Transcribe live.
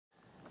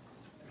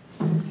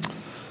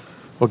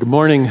Well, good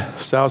morning,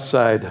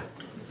 Southside.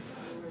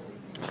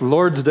 It's the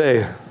Lord's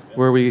Day,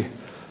 where we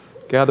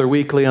gather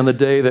weekly on the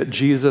day that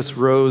Jesus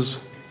rose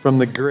from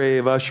the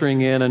grave, ushering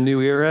in a new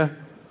era,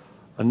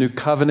 a new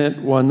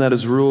covenant, one that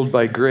is ruled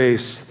by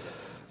grace,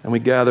 and we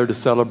gather to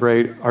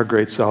celebrate our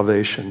great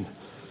salvation.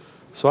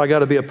 So I got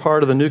to be a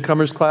part of the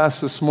newcomers class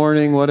this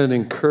morning. What an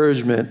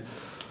encouragement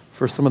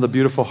for some of the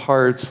beautiful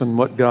hearts and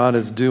what God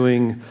is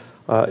doing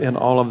in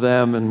all of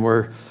them, and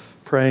we're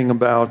praying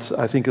about,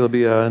 I think it'll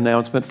be an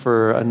announcement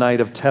for a night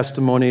of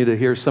testimony to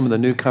hear some of the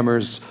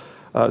newcomers'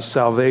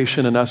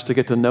 salvation and us to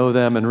get to know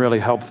them and really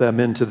help them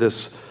into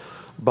this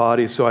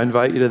body. So I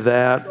invite you to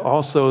that.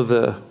 Also,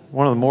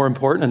 one of the more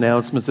important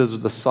announcements is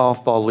the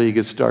softball league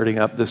is starting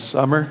up this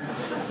summer.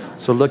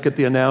 So look at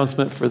the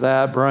announcement for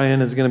that. Brian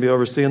is going to be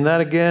overseeing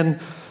that again.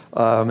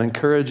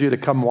 Encourage you to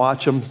come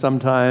watch them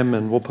sometime,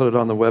 and we'll put it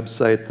on the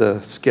website,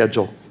 the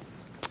schedule.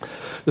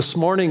 This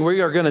morning,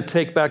 we are going to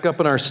take back up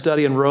in our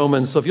study in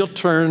Romans. So if you'll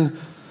turn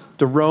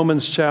to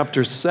Romans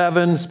chapter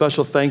 7,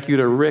 special thank you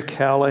to Rick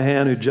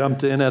Hallahan, who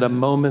jumped in at a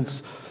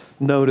moment's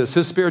notice.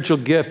 His spiritual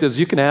gift is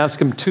you can ask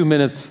him 2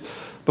 minutes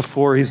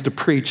before he's to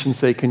preach and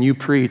say, "Can you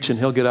preach?" And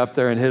he'll get up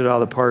there and hit it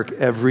out of the park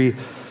every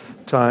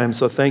time.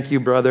 So thank you,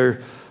 brother,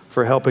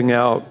 for helping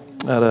out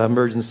at an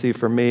emergency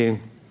for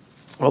me.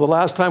 Well, the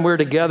last time we were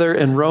together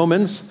in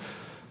Romans,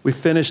 we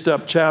finished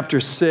up chapter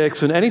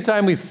 6, and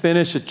anytime we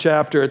finish a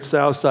chapter at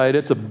Southside,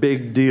 it's a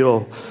big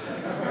deal.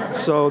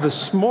 So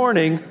this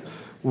morning,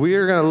 we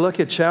are going to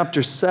look at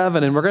chapter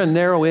 7, and we're going to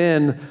narrow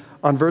in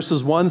on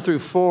verses 1 through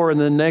 4,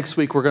 and then next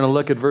week we're going to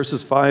look at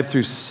verses 5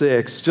 through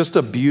 6. Just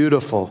a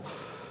beautiful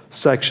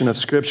section of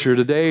Scripture.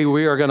 Today,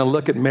 we are going to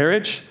look at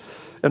marriage.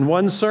 In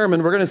one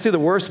sermon, we're going to see the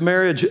worst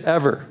marriage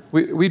ever.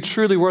 We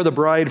truly were the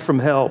bride from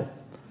hell.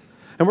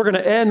 And we're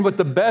going to end with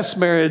the best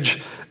marriage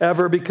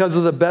ever because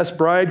of the best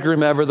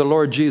bridegroom ever, the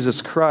Lord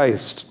Jesus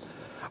Christ.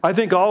 I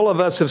think all of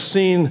us have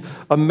seen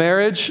a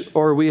marriage,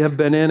 or we have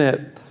been in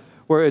it,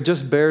 where it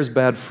just bears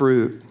bad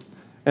fruit.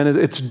 And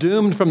it's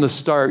doomed from the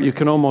start. You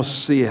can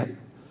almost see it.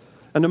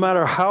 And no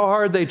matter how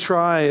hard they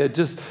try, it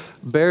just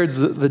bears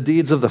the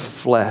deeds of the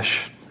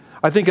flesh.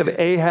 I think of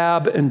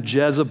Ahab and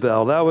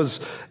Jezebel.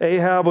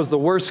 Ahab was the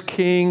worst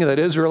king that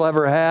Israel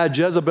ever had.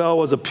 Jezebel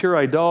was a pure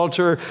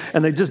idolater,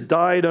 and they just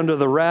died under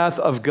the wrath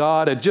of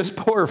God. It just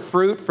bore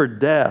fruit for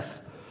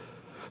death.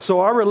 So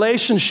our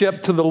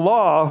relationship to the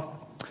law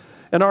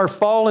and our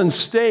fallen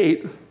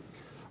state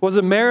was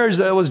a marriage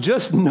that was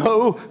just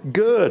no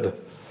good.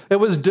 It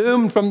was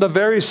doomed from the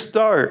very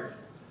start.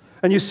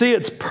 And you see,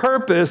 its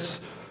purpose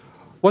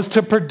was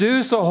to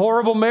produce a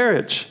horrible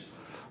marriage.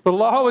 The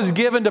law was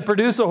given to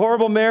produce a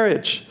horrible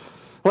marriage.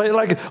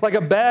 Like a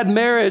bad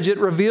marriage, it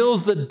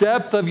reveals the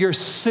depth of your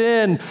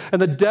sin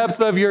and the depth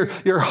of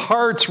your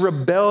heart's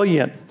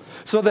rebellion,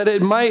 so that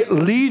it might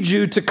lead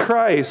you to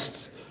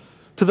Christ,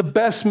 to the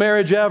best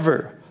marriage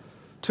ever,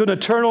 to an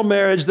eternal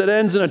marriage that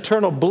ends in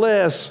eternal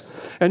bliss,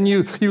 and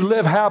you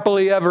live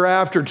happily ever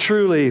after,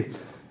 truly,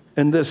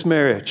 in this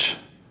marriage.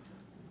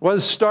 What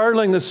is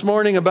startling this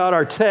morning about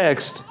our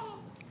text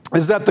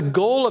is that the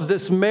goal of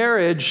this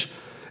marriage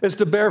is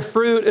to bear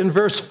fruit in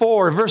verse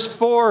 4. Verse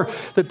 4,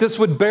 that this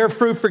would bear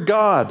fruit for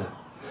God.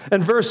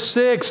 And verse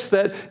 6,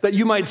 that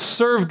you might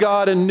serve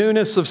God in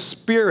newness of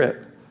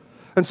spirit.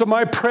 And so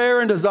my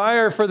prayer and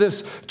desire for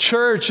this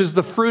church is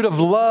the fruit of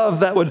love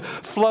that would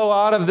flow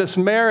out of this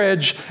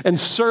marriage and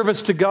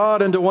service to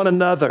God and to one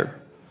another.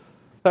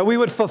 That we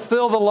would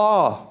fulfill the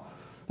law.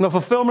 And the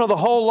fulfillment of the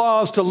whole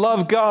law is to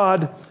love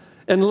God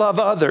and love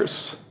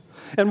others.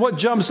 And what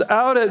jumps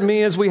out at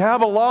me is we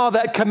have a law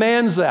that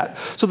commands that.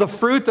 So the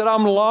fruit that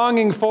I'm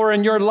longing for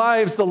in your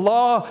lives, the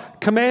law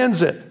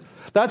commands it.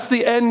 That's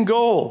the end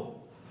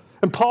goal.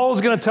 And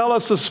Paul's going to tell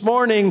us this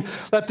morning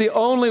that the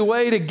only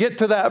way to get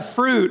to that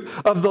fruit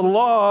of the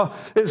law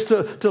is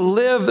to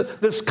live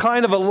this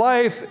kind of a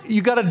life.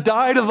 You got to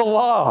die to the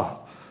law.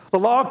 The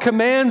law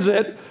commands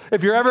it.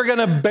 If you're ever going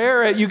to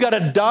bear it, you got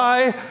to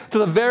die to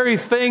the very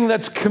thing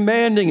that's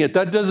commanding it.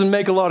 That doesn't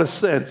make a lot of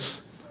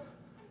sense.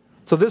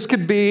 So this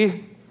could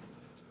be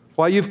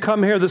why you've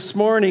come here this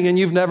morning and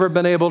you've never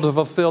been able to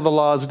fulfill the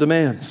law's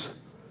demands.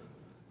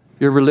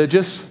 You're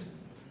religious,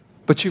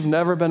 but you've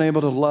never been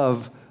able to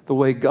love the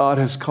way God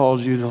has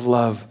called you to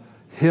love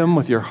Him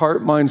with your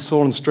heart, mind,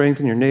 soul, and strength,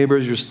 and your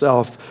neighbors,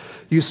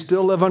 yourself. You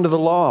still live under the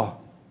law.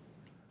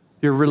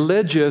 You're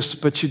religious,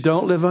 but you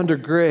don't live under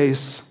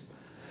grace.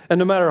 And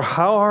no matter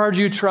how hard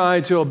you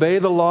try to obey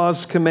the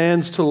law's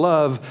commands to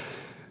love,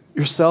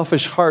 your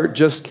selfish heart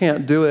just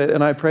can't do it.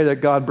 And I pray that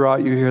God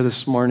brought you here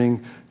this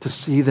morning to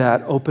see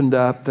that opened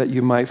up, that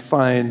you might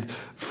find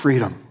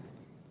freedom.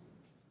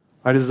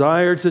 I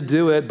desire to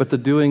do it, but the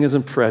doing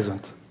isn't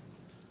present.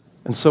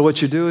 And so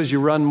what you do is you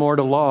run more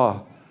to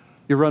law.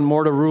 You run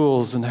more to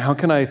rules. And how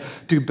can I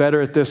do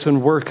better at this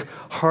and work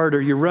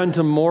harder? You run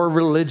to more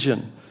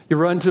religion. You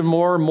run to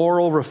more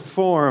moral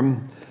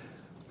reform.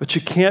 But you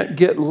can't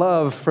get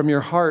love from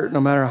your heart no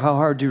matter how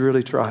hard you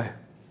really try.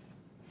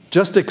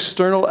 Just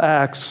external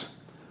acts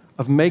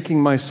of making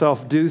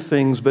myself do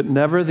things, but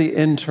never the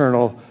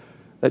internal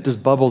that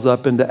just bubbles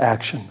up into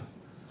action.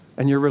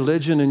 And your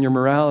religion and your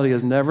morality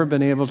has never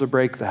been able to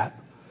break that.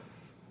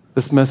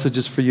 This message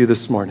is for you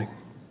this morning.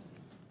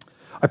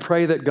 I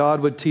pray that God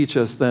would teach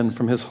us then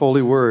from his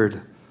holy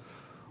word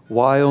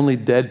why only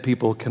dead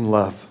people can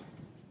love.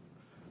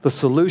 The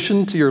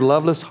solution to your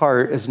loveless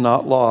heart is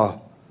not law,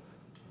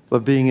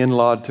 but being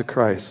in-lawed to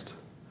Christ.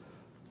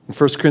 In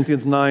 1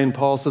 Corinthians 9,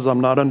 Paul says,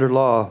 I'm not under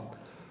law,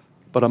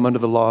 but I'm under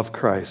the law of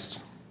Christ.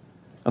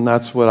 And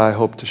that's what I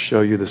hope to show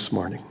you this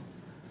morning.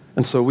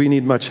 And so we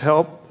need much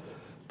help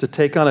to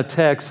take on a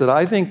text that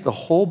I think the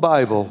whole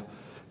Bible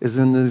is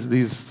in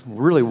these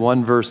really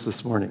one verse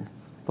this morning.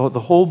 The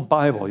whole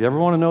Bible. You ever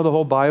want to know the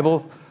whole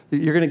Bible?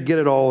 You're going to get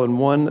it all in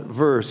one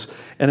verse.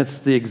 And it's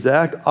the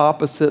exact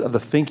opposite of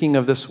the thinking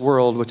of this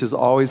world, which is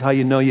always how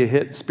you know you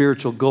hit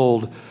spiritual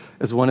gold,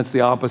 is when it's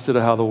the opposite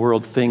of how the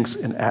world thinks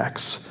and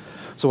acts.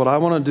 So what I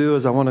want to do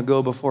is I want to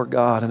go before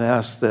God and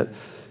ask that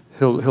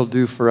He'll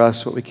do for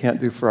us what we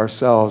can't do for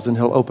ourselves, and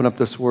He'll open up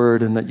this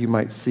word and that you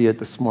might see it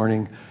this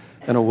morning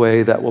in a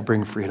way that will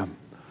bring freedom.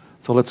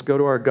 So let's go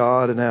to our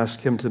God and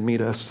ask Him to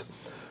meet us.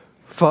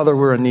 Father,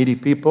 we're a needy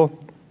people.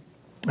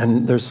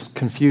 And there's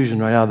confusion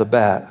right out of the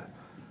bat.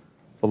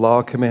 The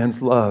law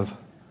commands love,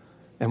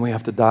 and we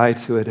have to die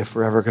to it if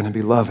we're ever going to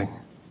be loving.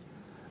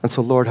 And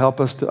so, Lord, help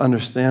us to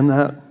understand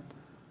that.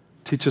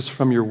 Teach us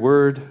from your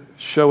word.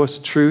 Show us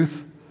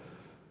truth.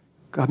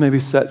 God, maybe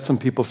set some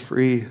people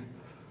free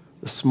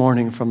this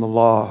morning from the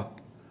law,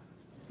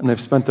 and they've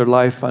spent their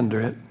life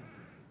under it,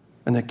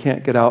 and they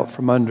can't get out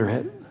from under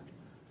it.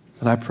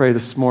 And I pray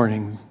this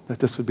morning that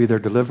this would be their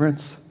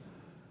deliverance.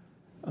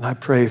 And I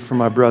pray for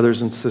my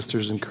brothers and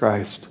sisters in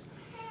Christ.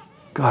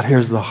 God,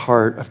 here's the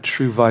heart of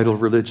true vital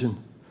religion.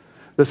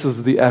 This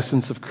is the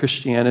essence of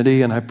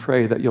Christianity, and I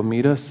pray that you'll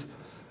meet us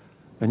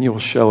and you'll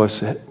show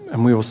us it,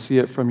 and we will see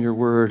it from your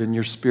word, and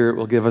your Spirit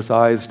will give us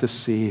eyes to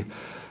see,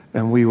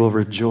 and we will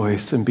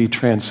rejoice and be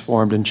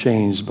transformed and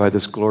changed by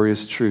this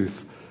glorious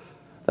truth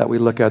that we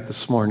look at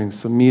this morning.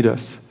 So meet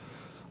us,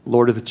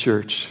 Lord of the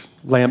church,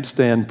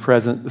 lampstand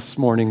present this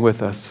morning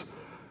with us.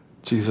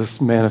 Jesus,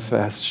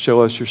 manifest.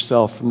 Show us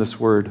yourself from this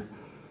word.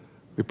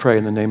 We pray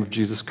in the name of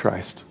Jesus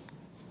Christ.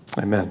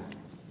 Amen.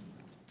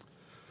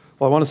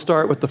 Well, I want to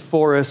start with the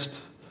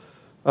forest.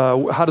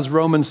 How does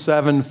Romans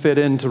 7 fit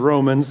into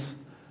Romans?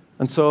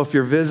 And so if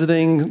you're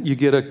visiting, you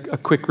get a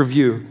quick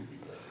review.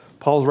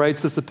 Paul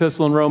writes this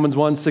epistle in Romans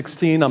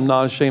 1:16, I'm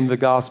not ashamed of the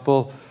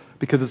gospel,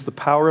 because it's the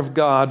power of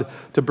God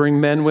to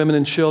bring men, women,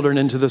 and children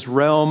into this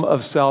realm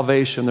of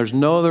salvation. There's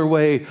no other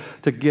way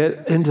to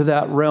get into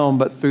that realm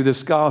but through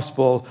this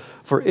gospel,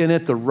 for in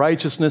it the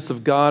righteousness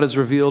of God is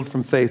revealed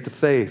from faith to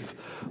faith.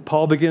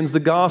 Paul begins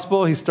the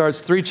gospel. He starts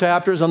 3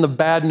 chapters on the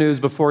bad news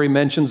before he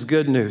mentions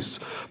good news.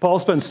 Paul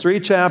spends 3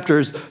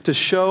 chapters to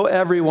show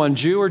everyone,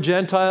 Jew or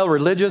Gentile,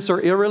 religious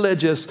or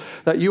irreligious,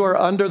 that you are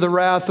under the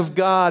wrath of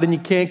God and you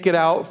can't get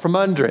out from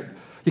under it.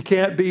 You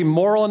can't be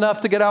moral enough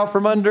to get out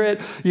from under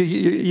it.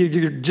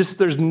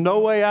 There's no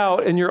way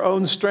out in your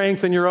own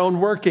strength and your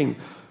own working.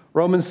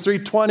 Romans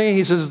 3:20,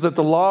 he says that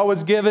the law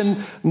was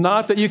given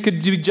not that you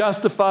could be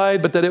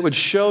justified, but that it would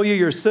show you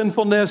your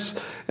sinfulness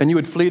and you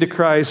would flee to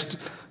Christ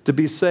to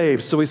be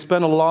saved. So we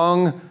spent a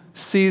long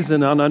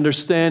season on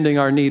understanding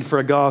our need for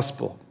a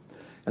gospel.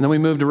 And then we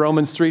moved to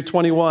Romans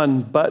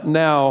 3:21, but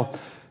now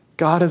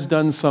God has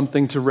done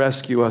something to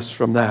rescue us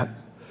from that.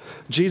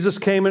 Jesus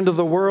came into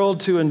the world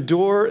to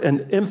endure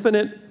an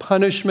infinite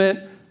punishment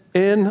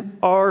in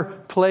our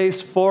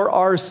place for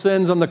our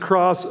sins on the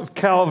cross of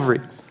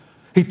Calvary.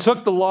 He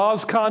took the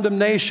law's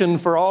condemnation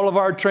for all of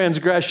our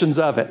transgressions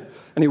of it.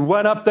 And he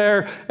went up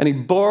there and he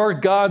bore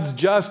God's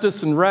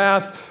justice and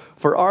wrath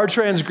for our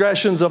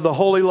transgressions of the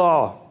holy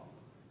law.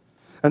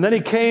 And then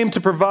he came to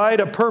provide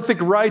a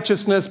perfect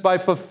righteousness by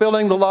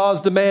fulfilling the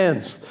law's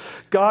demands.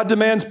 God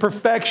demands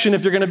perfection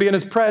if you're going to be in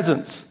his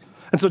presence.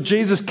 And so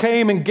Jesus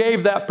came and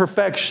gave that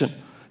perfection.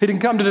 He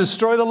didn't come to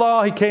destroy the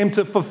law, he came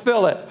to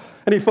fulfill it.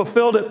 And he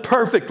fulfilled it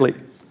perfectly.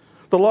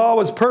 The law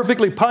was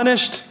perfectly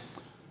punished,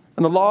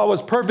 and the law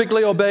was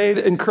perfectly obeyed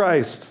in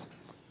Christ.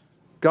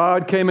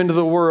 God came into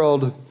the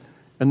world,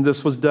 and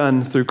this was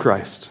done through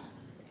Christ.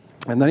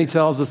 And then he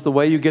tells us the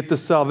way you get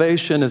this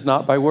salvation is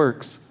not by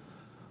works,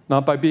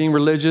 not by being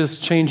religious,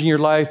 changing your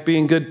life,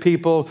 being good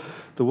people.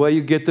 The way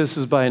you get this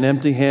is by an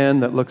empty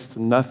hand that looks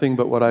to nothing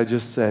but what I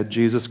just said,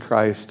 Jesus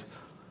Christ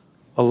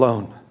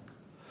alone.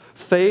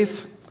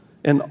 Faith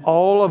in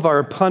all of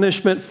our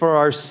punishment for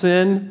our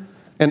sin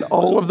and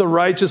all of the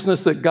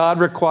righteousness that God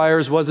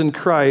requires was in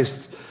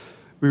Christ.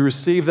 We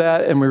receive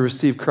that, and we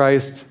receive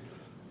Christ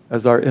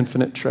as our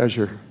infinite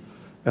treasure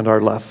and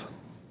our love.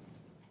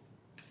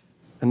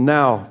 And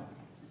now,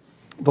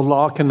 the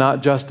law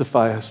cannot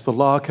justify us. The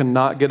law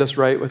cannot get us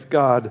right with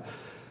God.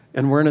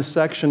 And we're in a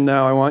section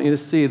now I want you to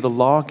see the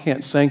law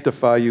can't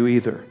sanctify you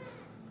either.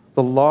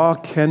 The law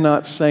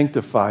cannot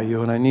sanctify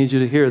you, and I need you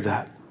to hear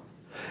that.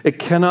 It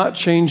cannot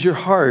change your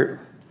heart,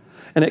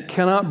 and it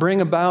cannot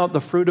bring about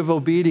the fruit of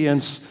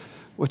obedience,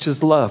 which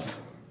is love.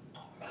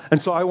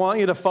 And so I want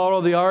you to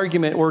follow the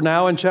argument. We're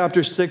now in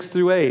chapters 6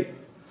 through 8.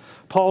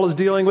 Paul is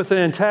dealing with an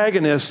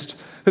antagonist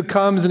who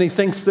comes and he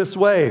thinks this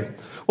way.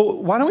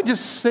 Well, why don't we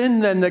just sin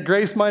then that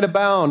grace might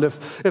abound?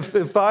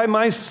 If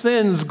my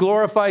sins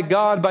glorify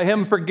God by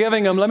him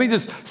forgiving them, let me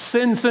just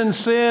sin,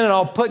 and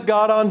I'll put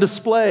God on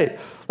display.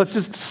 Let's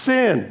just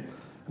sin.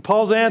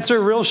 Paul's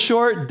answer, real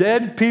short,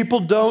 dead people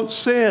don't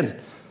sin.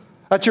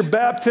 At your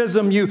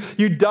baptism, you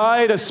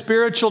died a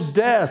spiritual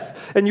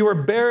death, and you were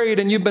buried,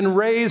 and you've been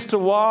raised to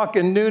walk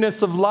in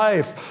newness of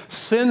life.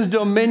 Sin's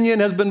dominion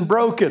has been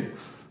broken.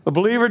 The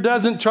believer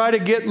doesn't try to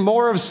get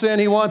more of sin,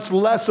 he wants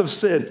less of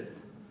sin.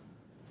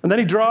 And then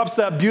he drops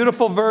that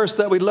beautiful verse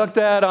that we looked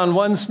at on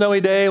one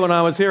snowy day when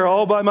I was here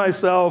all by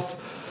myself.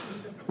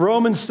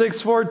 Romans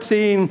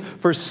 6:14,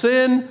 for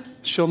sin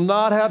shall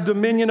not have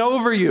dominion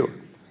over you.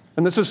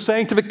 And this is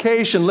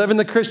sanctification, living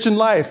the Christian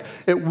life.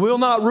 It will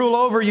not rule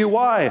over you.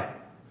 Why?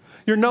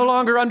 You're no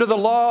longer under the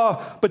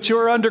law, but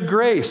you're under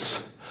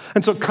grace.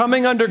 And so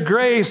coming under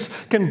grace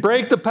can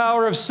break the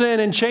power of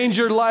sin and change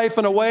your life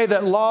in a way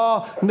that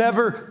law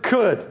never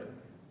could. And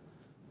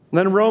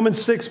then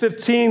Romans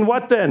 6:15,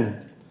 what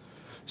then?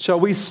 Shall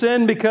we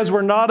sin because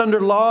we're not under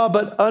law,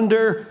 but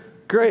under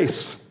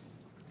grace?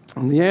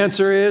 And the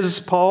answer is,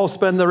 Paul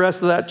spent the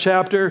rest of that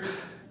chapter,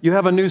 you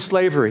have a new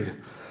slavery.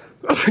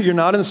 You're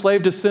not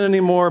enslaved to sin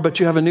anymore, but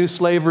you have a new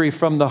slavery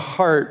from the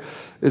heart.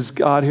 Is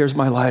God, here's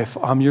my life.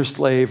 I'm your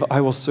slave.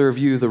 I will serve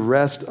you the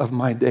rest of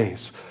my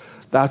days.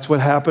 That's what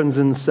happens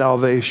in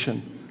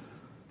salvation.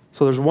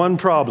 So there's one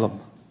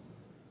problem.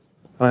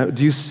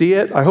 Do you see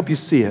it? I hope you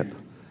see it.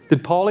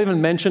 Did Paul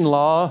even mention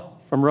law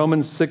from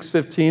Romans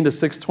 6:15 to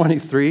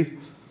 6:23?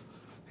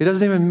 He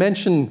doesn't even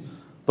mention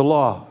the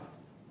law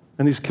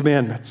and these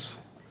commandments.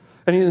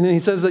 And he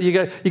says that you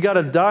got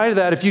to die to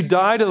that. If you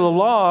die to the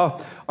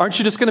law, aren't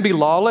you just going to be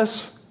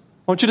lawless?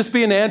 Won't you just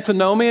be an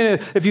antinomian?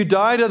 If you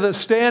die to the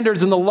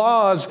standards and the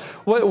laws,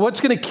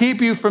 what's going to keep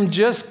you from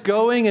just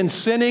going and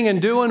sinning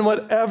and doing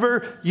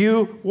whatever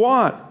you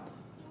want?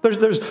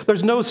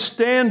 There's no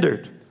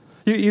standard.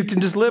 You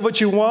can just live what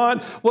you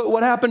want.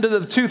 What happened to the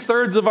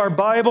 2/3 of our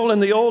Bible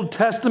in the Old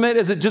Testament?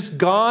 Is it just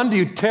gone? Do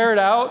you tear it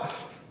out?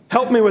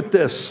 Help me with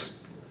this.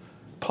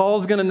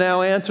 Paul's going to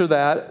now answer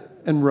that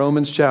in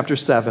Romans chapter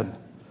 7,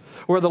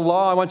 where the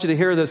law, I want you to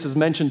hear this, is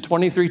mentioned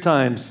 23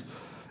 times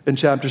in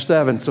chapter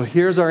 7. So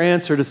here's our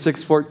answer to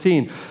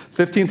 6:14.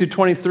 15 through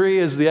 23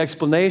 is the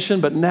explanation,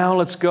 but now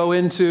let's go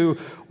into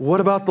what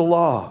about the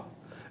law?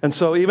 And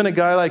so even a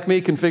guy like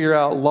me can figure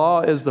out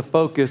law is the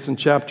focus in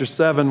chapter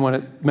 7 when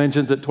it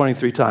mentions it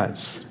 23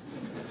 times.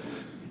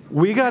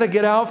 We got to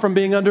get out from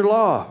being under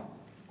law.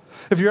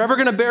 If you're ever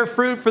going to bear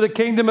fruit for the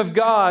kingdom of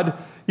God,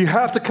 you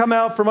have to come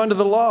out from under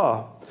the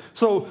law.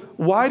 So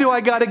why do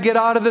I got to get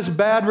out of this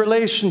bad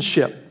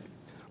relationship?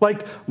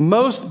 Like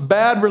most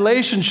bad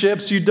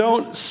relationships, you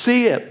don't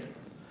see it.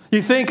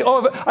 You think,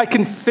 oh, I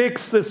can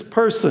fix this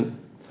person.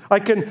 I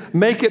can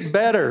make it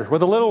better.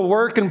 With a little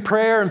work and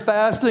prayer and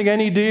fasting,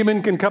 any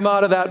demon can come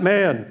out of that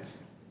man.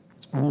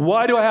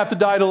 Why do I have to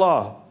die to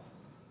law?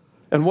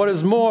 And what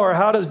is more,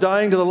 how does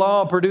dying to the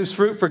law produce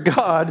fruit for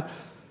God?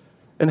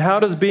 And how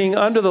does being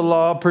under the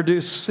law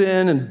produce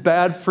sin and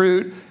bad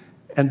fruit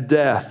and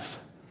death?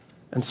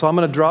 And so I'm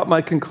going to drop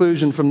my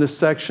conclusion from this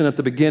section at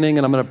the beginning,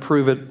 and I'm going to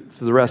prove it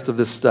for the rest of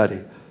this study.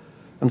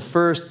 And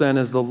first, then,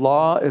 is the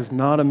law is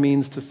not a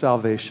means to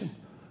salvation.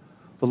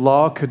 The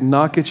law could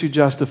not get you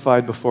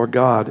justified before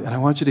God. And I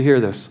want you to hear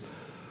this.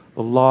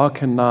 The law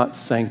cannot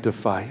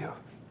sanctify you.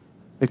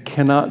 It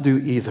cannot do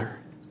either.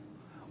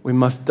 We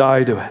must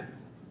die to it.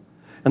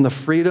 And the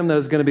freedom that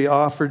is going to be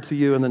offered to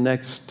you in the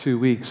next 2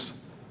 weeks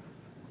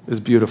is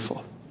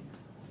beautiful.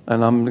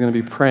 And I'm going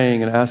to be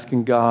praying and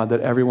asking God that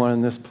everyone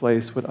in this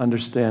place would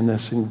understand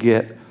this and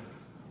get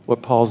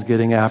what Paul's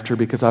getting after,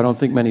 because I don't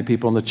think many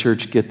people in the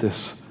church get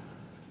this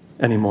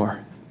anymore.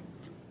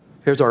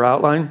 Here's our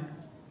outline.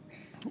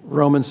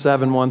 Romans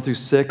 7, 1 through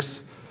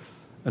 6.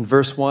 In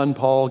verse 1,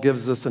 Paul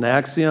gives us an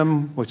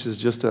axiom, which is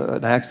just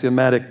an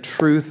axiomatic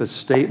truth, a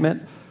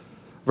statement.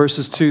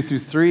 Verses 2 through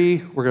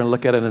 3, we're going to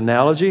look at an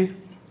analogy.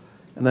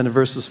 And then in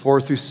verses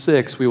 4 through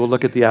 6, we will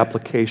look at the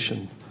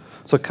application.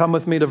 So come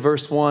with me to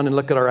verse 1 and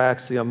look at our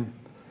axiom.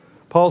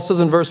 Paul says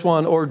in verse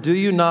 1, or do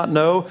you not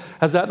know?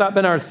 Has that not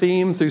been our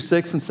theme through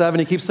 6 and 7?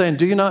 He keeps saying,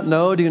 do you not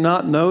know? Do you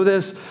not know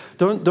this?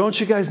 Don't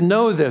you guys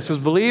know this? As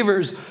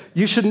believers,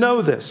 you should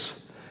know this.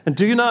 And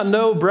do you not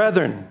know,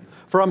 brethren?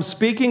 For I'm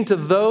speaking to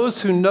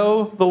those who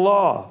know the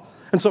law.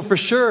 And so for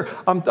sure,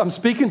 I'm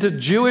speaking to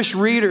Jewish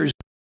readers,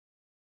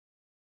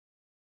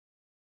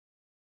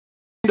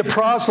 to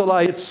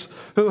proselytes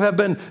who have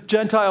been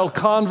Gentile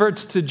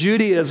converts to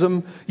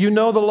Judaism. You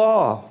know the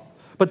law.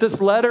 But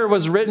this letter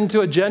was written to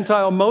a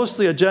Gentile,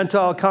 mostly a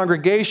Gentile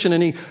congregation,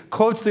 and he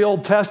quotes the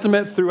Old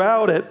Testament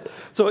throughout it.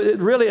 So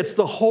it's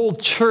the whole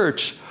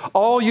church.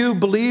 All you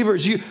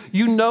believers, you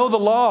know the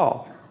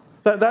law.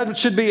 That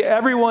should be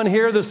everyone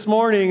here this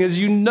morning, is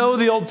you know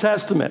the Old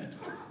Testament.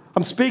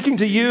 I'm speaking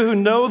to you who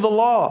know the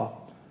law.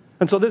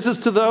 And so this is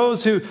to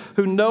those who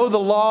know the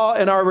law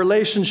and our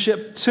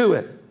relationship to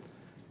it.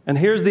 And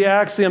here's the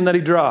axiom that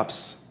he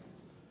drops,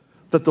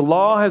 that the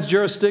law has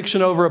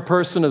jurisdiction over a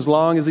person as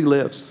long as he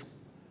lives.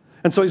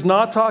 And so he's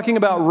not talking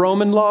about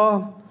Roman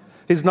law.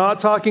 He's not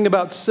talking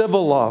about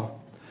civil law.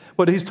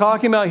 What he's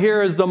talking about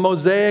here is the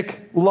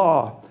Mosaic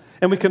law.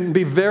 And we can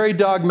be very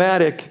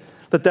dogmatic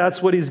that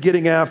that's what he's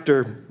getting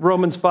after.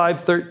 Romans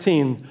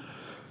 5:13.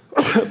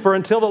 For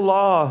until the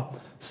law,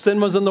 sin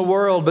was in the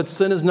world, but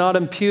sin is not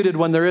imputed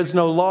when there is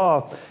no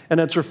law. And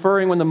it's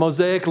referring when the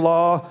Mosaic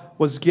law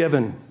was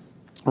given.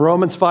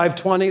 Romans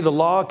 5:20, the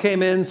law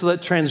came in so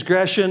that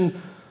transgression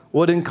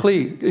would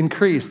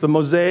increase. The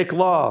Mosaic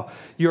law.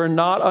 You're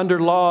not under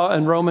law.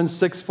 In Romans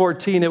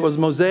 6:14, it was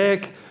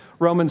Mosaic.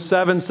 Romans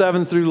 7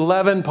 through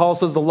 11, Paul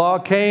says the law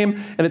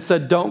came and it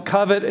said don't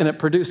covet, and it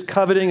produced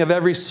coveting of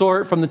every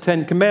sort from the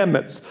 10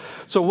 commandments.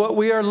 So what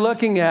we are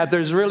looking at,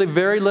 there's really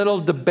very little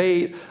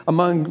debate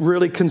among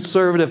really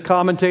conservative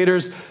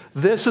commentators.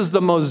 This is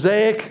the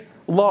Mosaic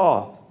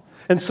law.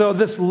 And so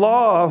this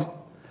law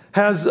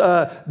has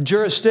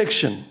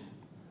jurisdiction.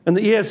 In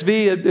the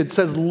ESV, it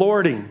says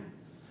lording.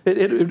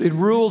 It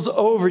rules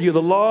over you.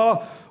 The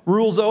law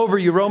rules over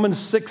you. Romans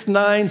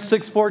 6:9,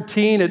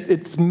 6:14,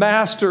 it's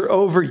master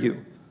over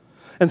you.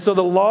 And so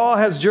the law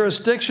has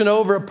jurisdiction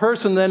over a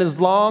person then as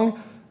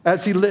long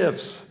as he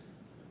lives.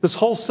 This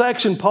whole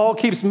section, Paul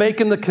keeps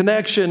making the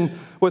connection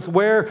with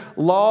where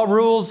law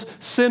rules,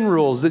 sin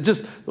rules. It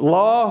just,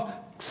 law,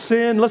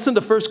 sin. Listen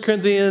to 1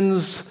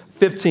 Corinthians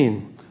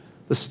 15.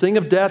 The sting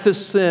of death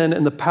is sin,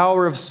 and the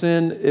power of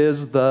sin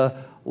is the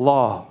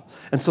law.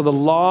 And so the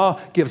law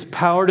gives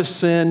power to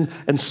sin,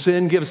 and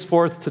sin gives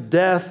forth to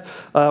death.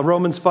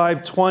 Romans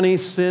 5:20,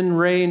 sin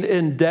reigned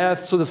in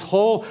death. So this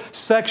whole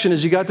section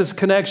is you got this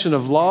connection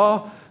of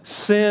law,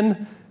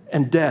 sin,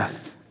 and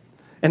death.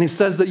 And he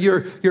says that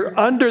you're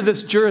under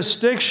this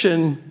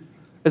jurisdiction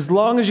as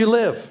long as you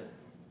live.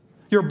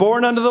 You're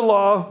born under the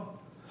law.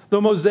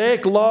 The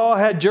Mosaic law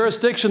had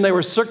jurisdiction. They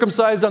were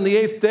circumcised on the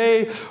 8th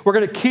day. We're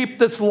going to keep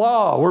this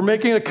law. We're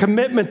making a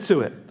commitment to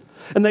it.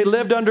 And they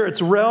lived under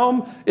its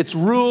realm, its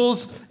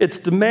rules, its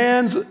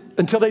demands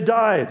until they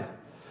died.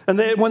 And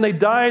when they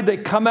died, they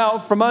come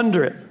out from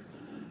under it.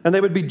 And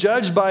they would be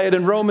judged by it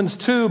in Romans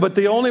 2, but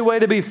the only way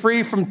to be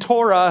free from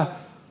Torah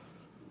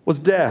was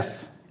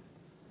death.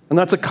 And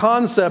that's a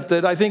concept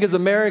that I think as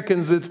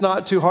Americans, it's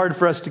not too hard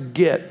for us to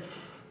get.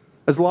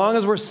 As long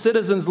as we're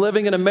citizens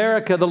living in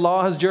America, the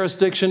law has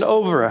jurisdiction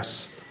over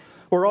us.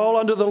 We're all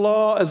under the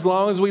law as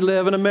long as we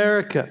live in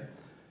America.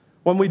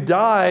 When we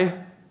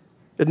die,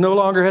 it no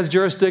longer has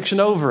jurisdiction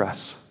over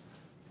us.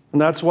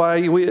 And that's why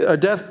a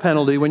death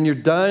penalty, when you're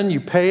done, you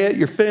pay it,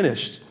 you're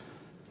finished.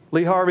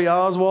 Lee Harvey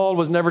Oswald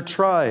was never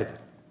tried.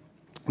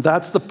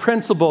 That's the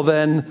principle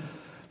then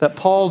that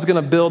Paul's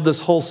going to build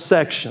this whole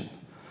section.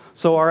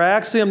 So our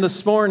axiom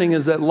this morning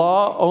is that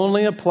law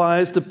only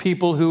applies to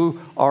people who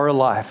are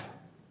alive.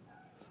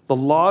 The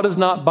law does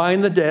not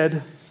bind the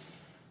dead.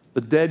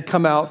 The dead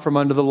come out from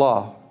under the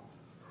law.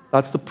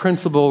 That's the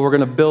principle we're going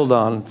to build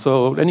on.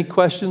 So any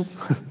questions?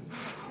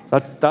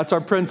 That's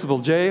our principle.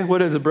 Jay,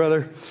 what is it,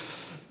 brother?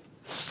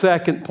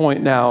 Second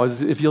point now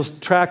is if you'll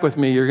track with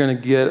me, you're going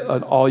to get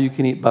an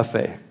all-you-can-eat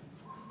buffet.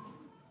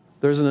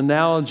 There's an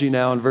analogy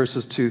now in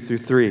verses 2 through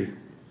 3.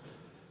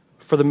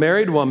 For the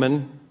married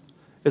woman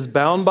is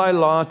bound by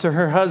law to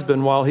her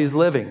husband while he's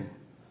living.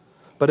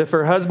 But if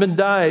her husband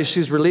dies,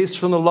 she's released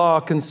from the law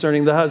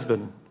concerning the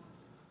husband.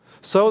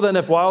 So then,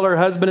 if while her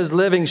husband is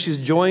living, she's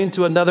joined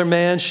to another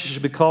man, she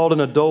should be called an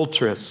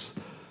adulteress.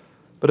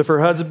 But if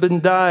her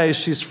husband dies,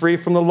 she's free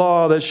from the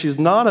law that she's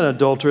not an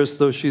adulteress,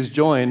 though she's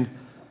joined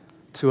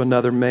to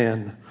another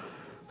man.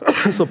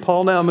 So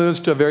Paul now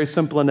moves to a very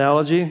simple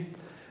analogy,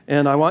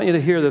 and I want you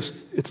to hear this.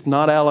 It's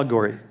not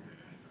allegory.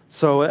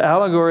 So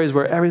allegory is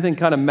where everything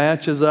kind of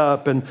matches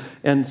up,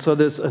 and so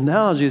this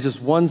analogy is just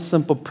one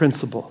simple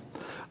principle.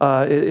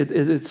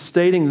 It's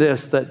stating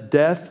this, that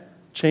death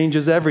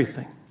changes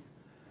everything.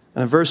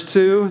 And in verse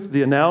 2,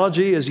 the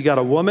analogy is you got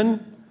a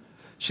woman,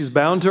 she's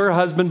bound to her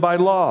husband by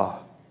law.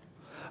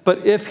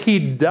 But if he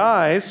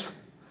dies,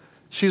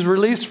 she's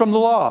released from the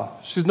law.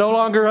 She's no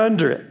longer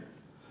under it.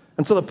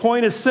 And so the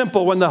point is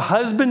simple. When the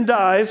husband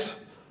dies,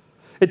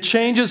 it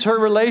changes her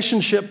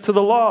relationship to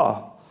the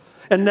law.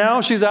 And now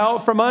she's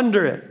out from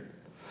under it.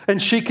 And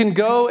she can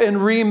go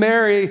and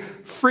remarry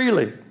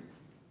freely.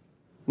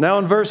 Now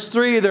in verse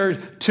 3, there are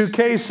two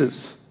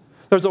cases.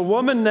 There's a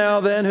woman now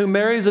then who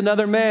marries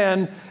another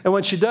man, and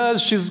when she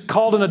does, she's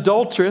called an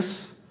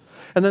adulteress.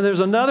 And then there's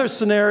another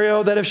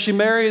scenario that if she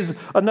marries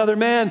another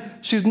man,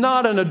 she's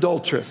not an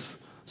adulteress.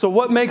 So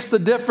what makes the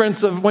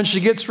difference of when she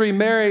gets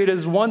remarried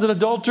is one's an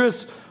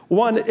adulteress,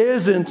 one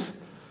isn't?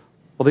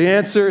 Well, the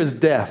answer is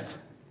death.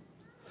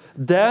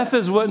 Death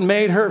is what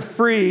made her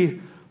free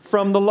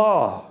from the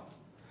law.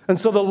 And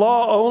so the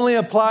law only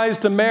applies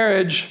to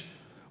marriage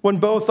when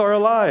both are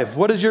alive.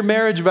 What is your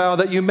marriage vow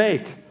that you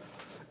make?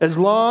 As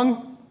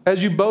long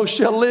as you both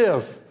shall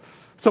live.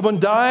 Someone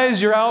dies,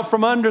 you're out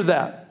from under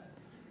that.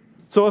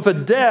 So if a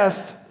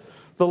death,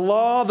 the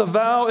law, the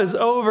vow is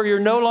over, you're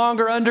no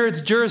longer under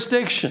its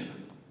jurisdiction.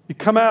 You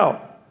come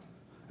out.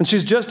 And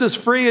she's just as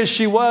free as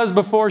she was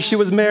before she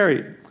was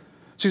married.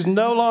 She's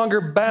no longer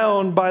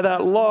bound by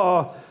that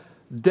law.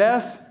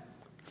 Death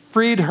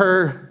freed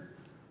her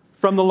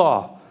from the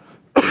law.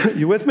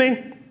 You with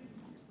me?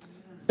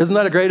 Isn't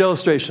that a great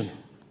illustration?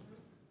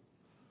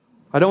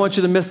 I don't want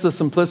you to miss the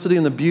simplicity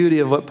and the beauty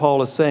of what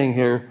Paul is saying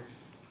here.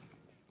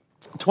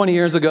 20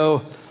 years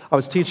ago, I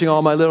was teaching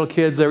all my little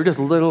kids. They were just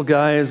little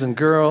guys and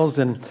girls,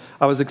 and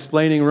I was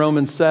explaining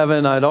Romans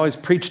 7. I'd always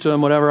preach to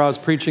them whatever I was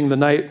preaching the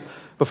night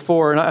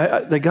before,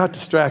 and they got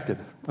distracted.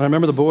 And I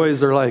remember the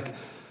boys are like,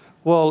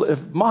 well, if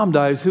mom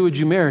dies, who would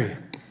you marry?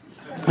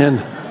 And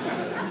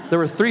there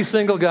were 3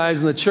 single guys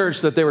in the church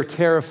that they were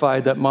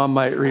terrified that mom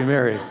might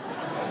remarry.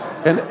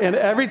 And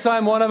every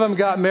time one of them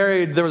got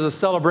married, there was a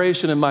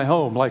celebration in my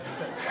home. Like,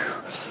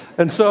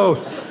 and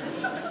so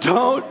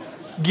don't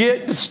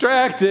get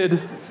distracted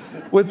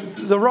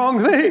with the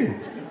wrong thing.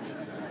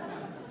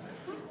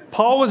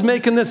 Paul was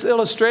making this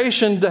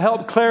illustration to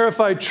help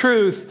clarify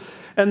truth,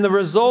 and the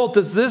result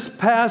is this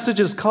passage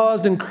has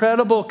caused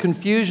incredible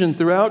confusion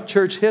throughout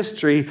church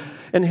history,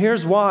 and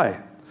here's why.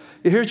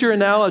 Here's your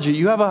analogy.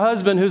 You have a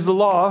husband who's the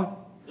law.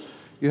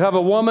 You have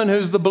a woman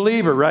who's the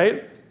believer,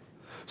 right?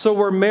 So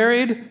we're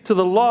married to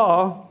the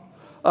law,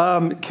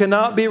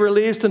 cannot be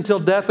released until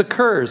death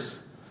occurs.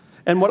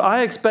 And what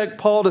I expect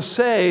Paul to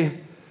say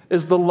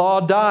is the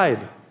law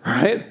died,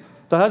 right?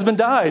 The husband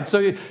died.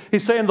 So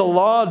he's saying the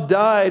law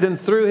died,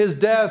 and through his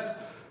death,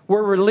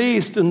 we're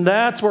released. And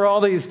that's where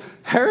all these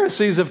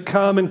heresies have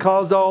come and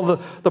caused all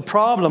the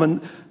problem.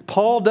 And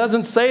Paul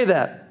doesn't say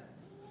that.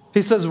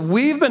 He says,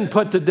 we've been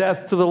put to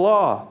death to the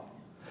law.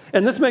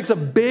 And this makes a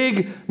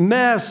big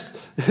mess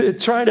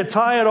trying to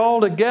tie it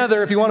all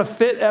together if you want to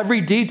fit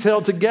every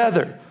detail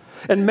together.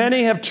 And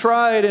many have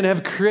tried and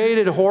have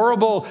created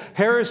horrible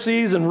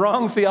heresies and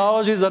wrong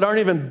theologies that aren't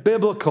even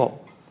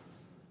biblical.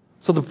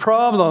 So the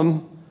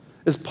problem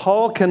is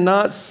Paul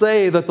cannot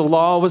say that the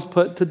law was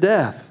put to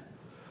death.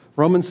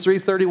 Romans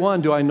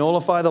 3:31, do I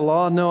nullify the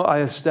law? No, I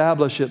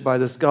establish it by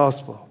this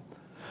gospel.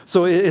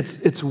 So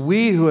it's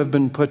we who have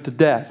been put to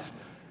death.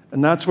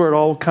 And that's where it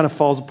all kind of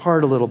falls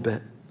apart a little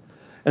bit.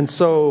 And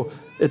so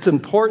it's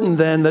important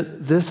then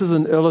that this is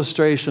an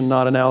illustration,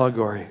 not an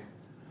allegory.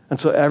 And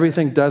so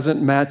everything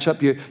doesn't match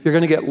up. You're going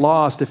to get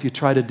lost if you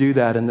try to do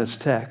that in this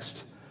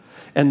text.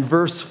 And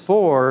verse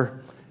 4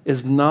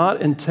 is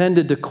not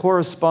intended to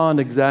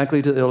correspond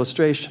exactly to the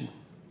illustration.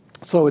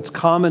 So it's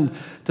common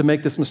to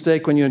make this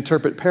mistake when you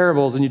interpret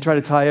parables and you try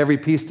to tie every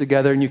piece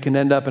together, and you can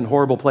end up in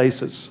horrible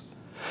places.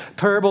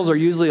 Parables are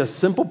usually a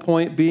simple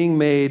point being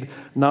made,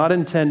 not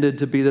intended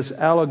to be this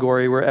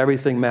allegory where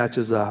everything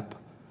matches up.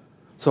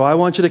 So I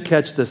want you to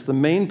catch this. The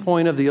main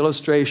point of the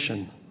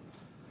illustration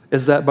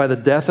is that by the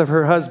death of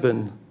her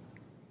husband,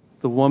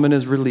 the woman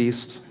is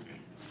released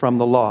from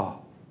the law.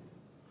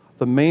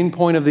 The main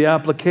point of the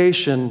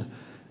application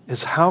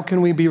is, how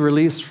can we be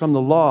released from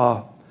the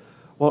law?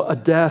 Well, a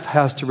death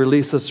has to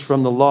release us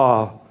from the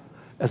law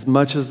as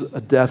much as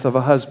a death of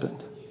a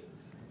husband.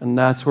 And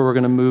that's where we're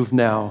going to move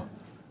now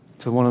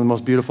to one of the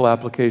most beautiful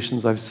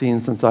applications I've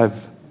seen since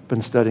I've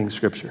been studying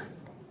Scripture.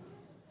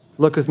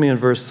 Look with me in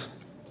verse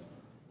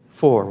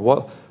 4.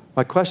 Well,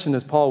 my question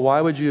is, Paul,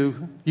 why would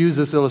you use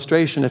this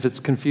illustration if it's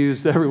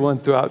confused everyone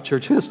throughout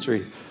church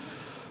history?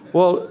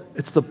 Well,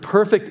 it's the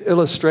perfect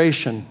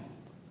illustration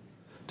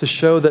to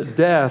show that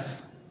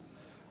death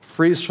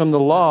frees from the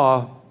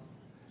law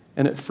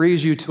and it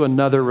frees you to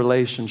another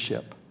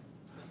relationship.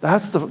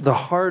 That's the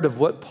heart of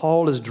what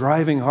Paul is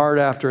driving hard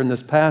after in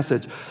this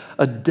passage.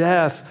 A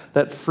death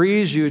that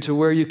frees you to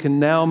where you can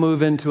now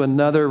move into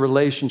another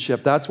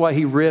relationship. That's why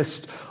he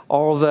risked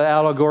all the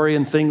allegory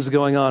and things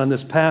going on in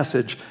this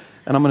passage.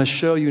 And I'm going to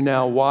show you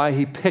now why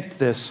he picked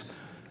this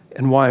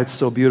and why it's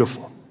so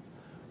beautiful.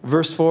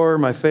 Verse 4,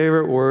 my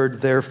favorite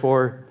word,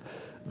 therefore.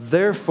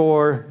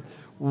 Therefore,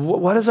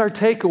 what is our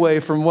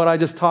takeaway from what I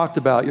just talked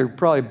about? You're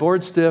probably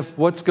bored stiff.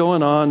 What's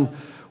going on?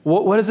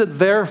 What is it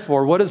there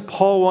for? What does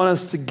Paul want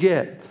us to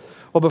get?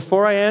 Well,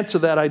 before I answer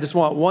that, I just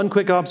want one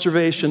quick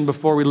observation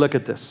before we look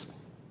at this.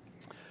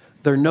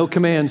 There are no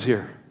commands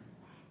here.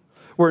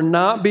 We're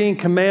not being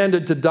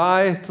commanded to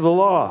die to the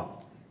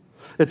law.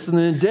 It's an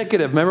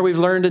indicative. Remember, we've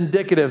learned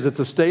indicatives. It's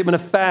a statement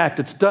of fact.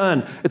 It's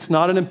done. It's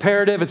not an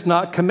imperative. It's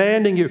not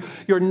commanding you.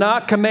 You're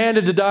not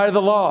commanded to die to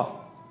the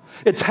law.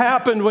 It's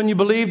happened when you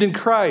believed in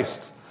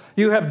Christ.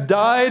 You have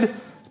died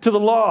to the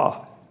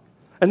law.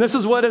 And this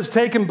is what has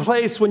taken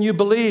place when you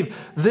believe.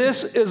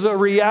 This is a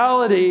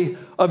reality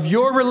of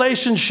your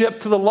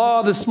relationship to the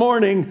law this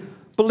morning,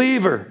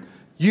 believer.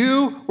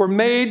 You were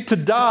made to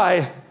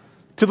die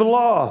to the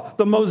law,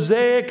 the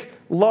Mosaic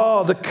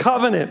law, the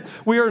covenant.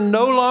 We are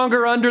no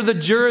longer under the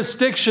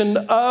jurisdiction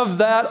of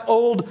that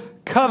old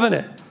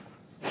covenant.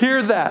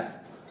 Hear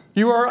that.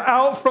 You are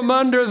out from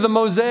under the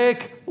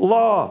Mosaic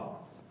law.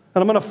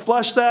 And I'm going to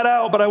flesh that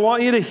out, but I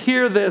want you to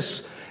hear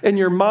this in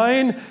your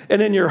mind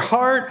and in your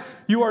heart.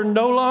 You are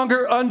no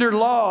longer under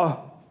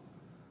law,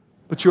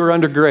 but you are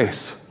under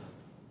grace.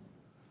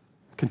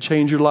 It can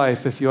change your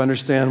life if you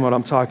understand what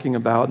I'm talking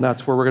about, and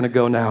that's where we're going to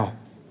go now.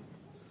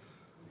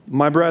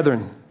 My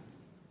brethren,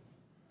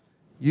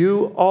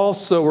 you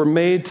also were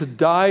made to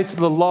die to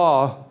the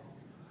law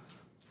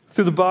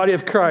through the body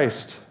of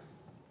Christ.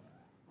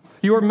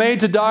 You were made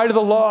to die to the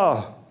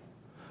law,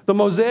 the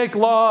Mosaic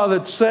law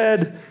that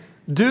said,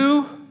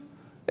 do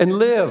and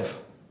live.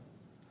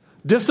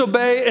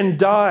 Disobey and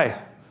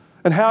die,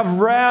 and have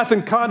wrath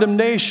and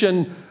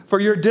condemnation for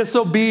your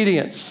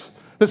disobedience.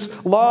 This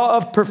law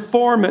of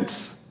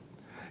performance.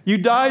 You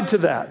died to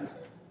that.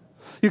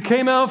 You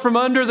came out from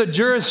under the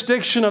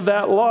jurisdiction of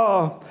that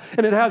law,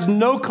 and it has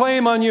no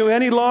claim on you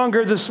any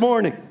longer this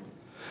morning.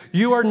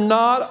 You are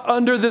not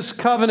under this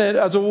covenant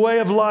as a way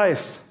of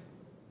life.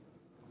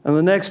 In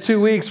the next 2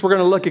 weeks, we're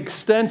going to look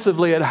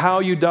extensively at how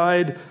you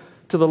died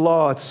to the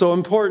law. It's so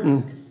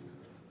important.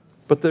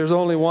 But there's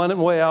only one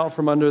way out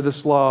from under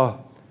this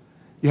law.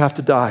 You have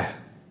to die.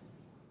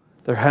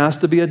 There has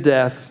to be a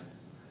death,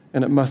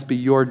 and it must be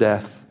your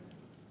death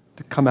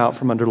to come out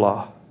from under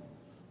law.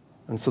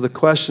 And so the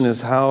question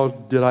is, how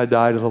did I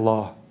die to the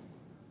law?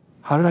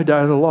 How did I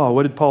die to the law?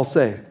 What did Paul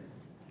say?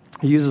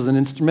 He uses an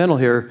instrumental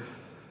here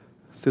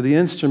through the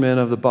instrument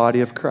of the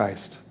body of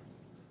Christ.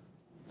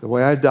 The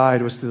way I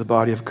died was through the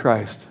body of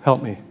Christ.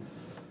 Help me,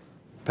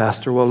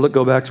 Pastor. Well,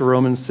 go back to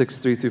Romans 6,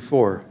 3 through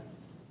 4.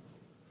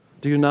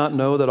 Do you not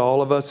know that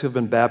all of us who have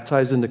been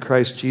baptized into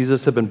Christ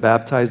Jesus have been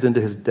baptized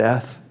into his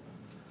death?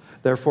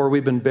 Therefore,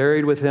 we've been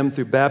buried with him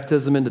through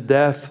baptism into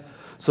death,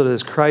 so that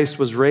as Christ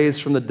was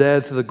raised from the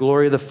dead through the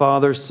glory of the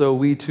Father, so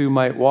we too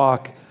might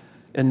walk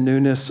in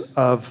newness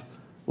of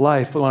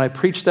life. But when I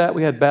preached that,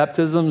 we had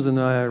baptisms, and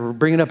I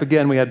bring it up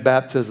again, we had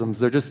baptisms.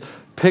 They're just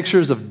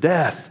pictures of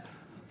death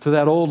to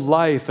that old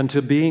life and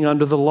to being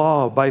under the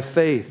law by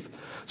faith.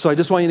 So I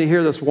just want you to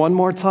hear this one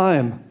more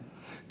time.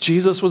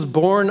 Jesus was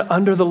born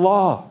under the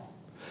law.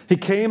 He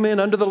came in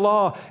under the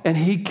law, and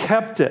he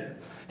kept it.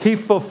 He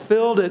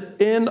fulfilled it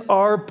in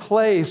our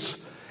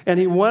place. And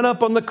he went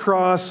up on the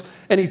cross,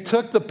 and he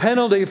took the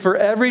penalty for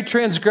every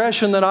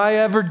transgression that I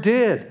ever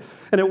did.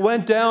 And it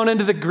went down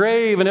into the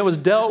grave, and it was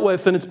dealt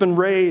with, and it's been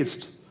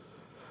raised.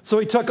 So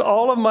he took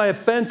all of my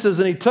offenses,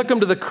 and he took them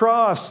to the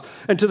cross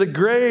and to the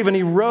grave, and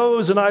he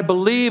rose, and I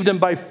believed, and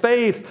by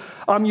faith,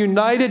 I'm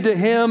united to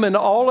him and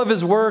all of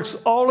his works,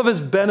 all of his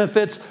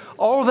benefits,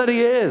 all that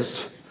he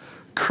is.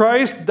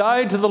 Christ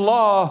died to the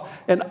law,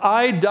 and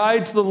I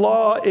died to the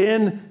law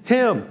in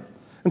him.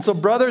 And so,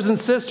 brothers and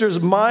sisters,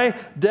 my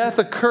death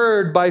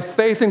occurred by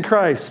faith in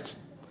Christ.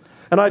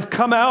 And I've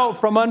come out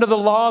from under the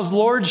law's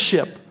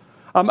lordship.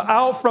 I'm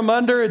out from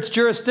under its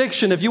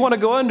jurisdiction. If you want to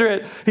go under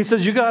it, he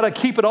says, you got to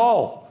keep it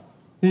all.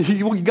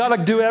 You got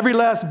to do every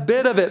last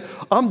bit of it.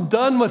 I'm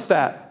done with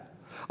that.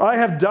 I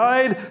have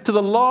died to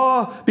the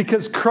law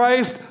because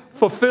Christ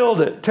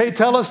fulfilled it. Te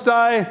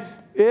telestai,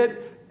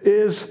 it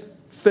is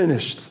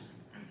finished.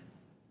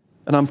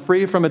 And I'm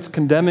free from its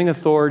condemning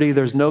authority.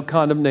 There's no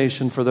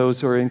condemnation for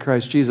those who are in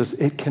Christ Jesus.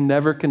 It can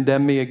never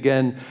condemn me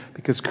again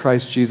because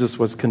Christ Jesus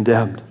was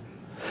condemned.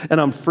 And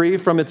I'm free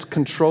from its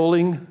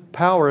controlling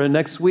power. And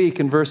next week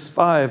in verse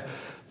 5,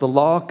 the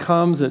law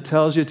comes and it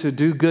tells you to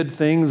do good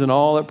things, and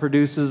all it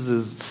produces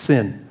is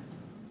sin.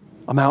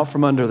 I'm out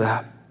from under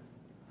that.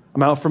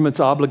 I'm out from its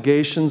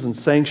obligations and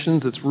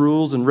sanctions, its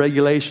rules and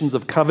regulations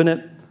of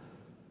covenant.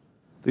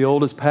 The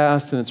old is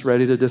past and it's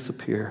ready to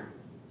disappear.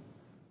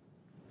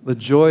 The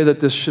joy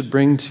that this should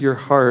bring to your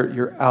heart,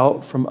 you're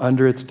out from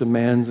under its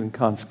demands and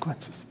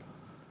consequences.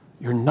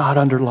 You're not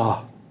under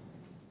law.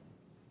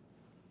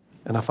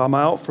 And if I'm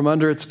out from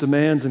under its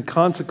demands and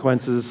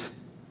consequences,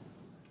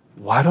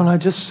 why don't I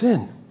just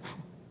sin?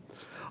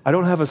 I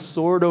don't have a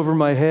sword over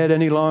my head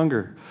any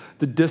longer.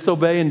 The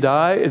disobey and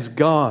die is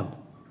gone.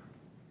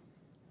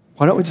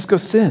 Why don't we just go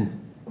sin?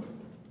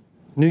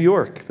 New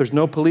York, there's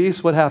no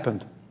police. What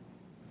happened?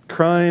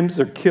 Crimes,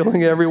 they're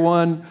killing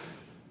everyone.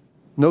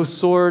 No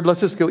sword, let's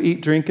just go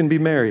eat, drink, and be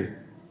merry.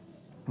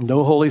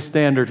 No holy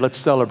standard, let's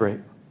celebrate.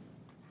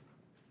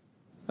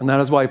 And that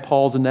is why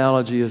Paul's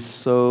analogy is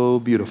so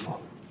beautiful.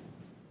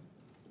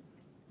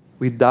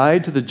 We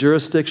died to the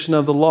jurisdiction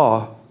of the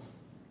law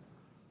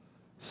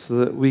so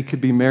that we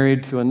could be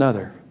married to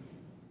another.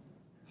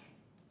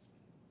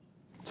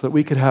 So that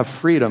we could have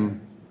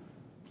freedom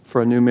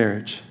for a new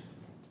marriage.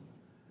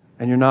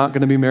 And you're not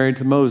going to be married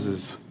to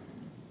Moses.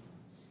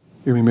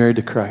 You're going to be married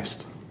to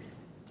Christ.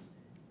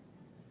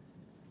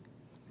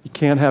 You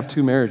can't have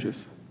two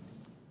marriages.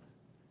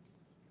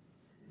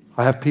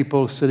 I have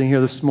people sitting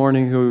here this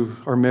morning who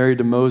are married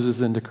to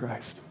Moses and to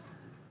Christ.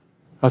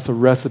 That's a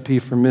recipe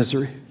for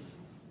misery.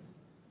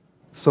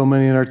 So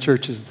many in our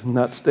churches in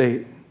that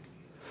state.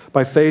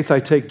 By faith, I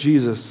take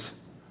Jesus,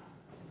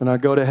 and I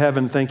go to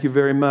heaven, thank you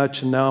very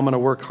much, and now I'm going to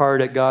work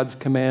hard at God's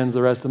commands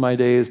the rest of my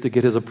days to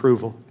get his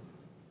approval.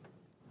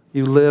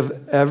 You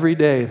live every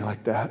day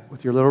like that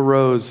with your little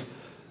rose.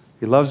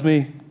 He loves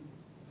me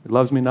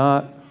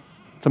not.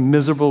 It's a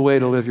miserable way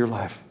to live your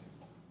life.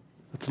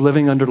 It's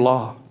living under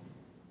law.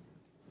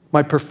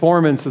 My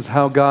performance is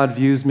how God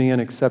views me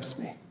and accepts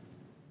me.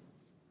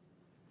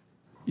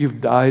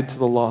 You've died to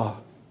the law.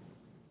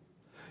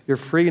 You're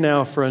free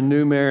now for a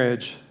new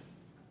marriage.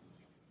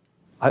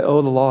 I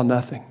owe the law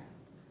nothing.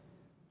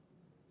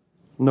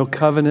 No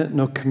covenant,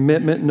 no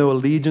commitment, no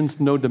allegiance,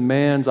 no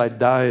demands. I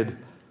died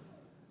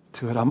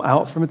to it. I'm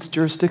out from its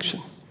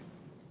jurisdiction.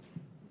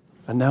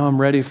 And now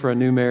I'm ready for a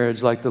new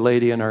marriage like the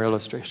lady in our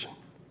illustration.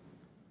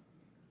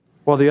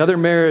 While the other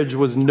marriage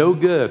was no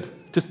good,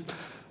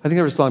 I think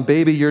I was song,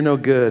 Baby, You're No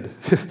Good.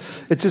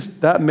 It's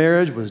just, that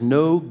marriage was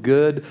no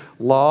good.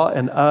 Law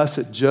and us,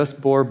 it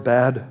just bore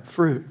bad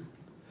fruit.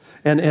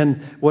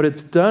 And what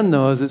it's done,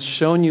 though, is it's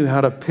shown you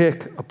how to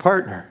pick a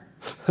partner.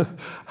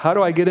 How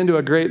do I get into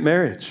a great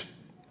marriage?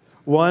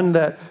 One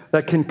that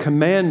can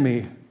command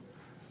me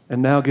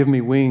and now give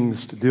me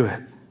wings to do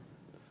it.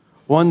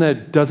 One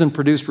that doesn't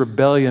produce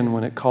rebellion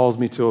when it calls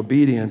me to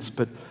obedience,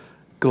 but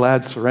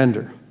glad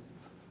surrender.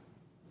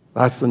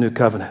 That's the new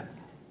covenant.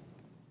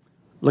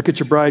 Look at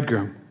your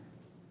bridegroom,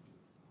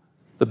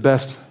 the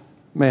best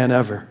man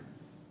ever,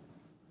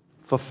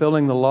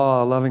 fulfilling the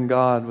law, loving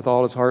God with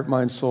all his heart,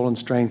 mind, soul, and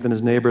strength, and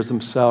his neighbor as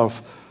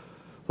himself.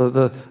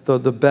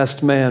 The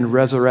best man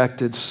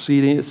resurrected,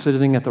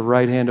 sitting at the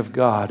right hand of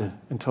God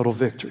in total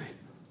victory.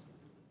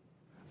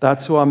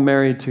 That's who I'm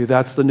married to.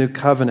 That's the new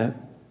covenant.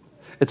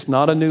 It's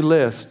not a new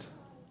list.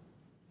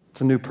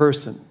 It's a new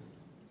person.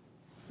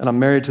 And I'm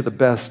married to the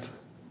best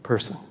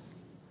person.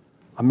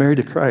 I'm married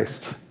to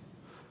Christ,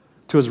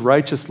 to his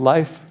righteous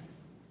life,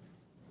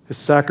 his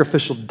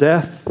sacrificial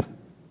death,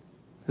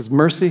 his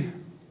mercy,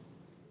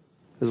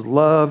 his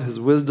love, his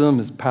wisdom,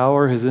 his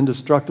power, his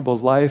indestructible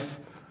life.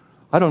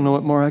 I don't know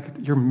what more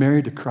you're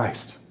married to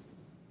Christ.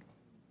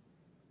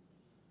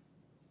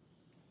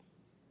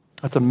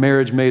 That's a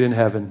marriage made in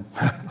heaven.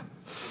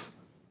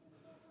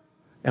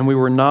 And we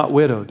were not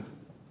widowed.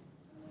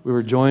 We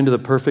were joined to the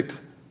perfect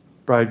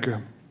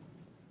bridegroom.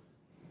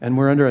 And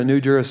we're under a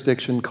new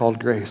jurisdiction called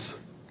grace.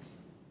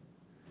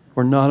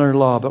 We're not under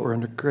law, but we're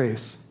under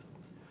grace.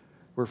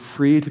 We're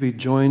free to be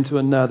joined to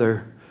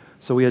another.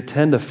 So we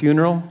attend a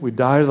funeral, we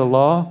die to the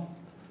law,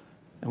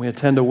 and we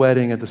attend a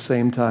wedding at the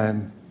same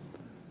time.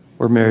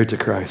 We're married to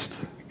Christ.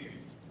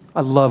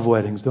 I love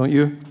weddings, don't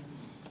you?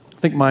 I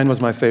think mine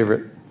was my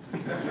favorite.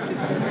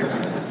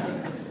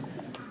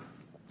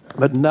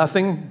 But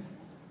nothing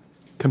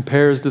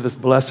compares to this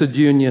blessed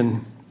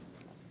union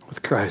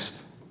with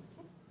Christ.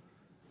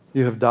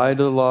 You have died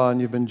to the law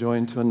and you've been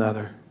joined to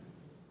another.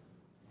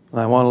 And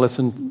I want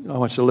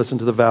you to listen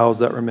to the vows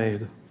that were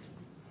made.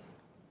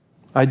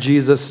 I,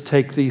 Jesus,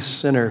 take thee,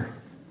 sinner,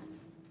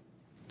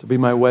 to be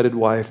my wedded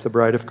wife, the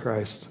bride of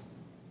Christ.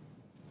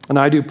 And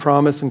I do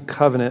promise and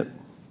covenant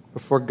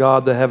before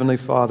God, the Heavenly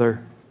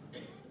Father,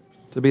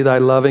 to be thy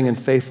loving and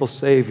faithful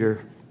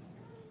Savior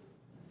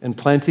in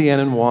plenty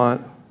and in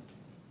want,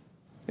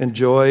 in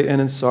joy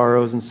and in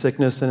sorrows, in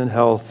sickness and in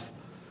health,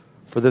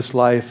 for this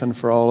life and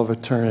for all of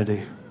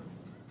eternity.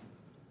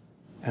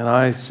 And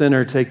I,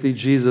 sinner, take thee,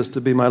 Jesus,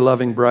 to be my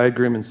loving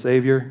bridegroom and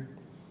Savior.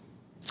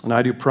 And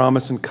I do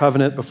promise and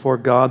covenant before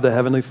God, the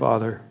Heavenly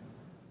Father,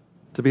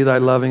 to be thy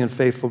loving and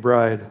faithful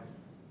bride,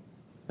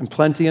 in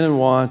plenty and in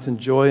want, in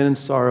joy and in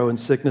sorrow, in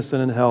sickness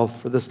and in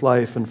health, for this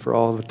life and for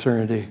all of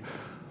eternity.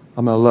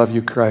 I'm going to love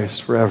you,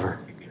 Christ, forever.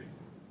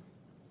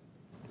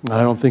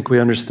 I don't think we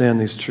understand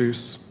these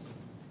truths.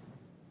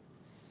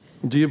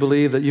 Do you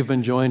believe that you've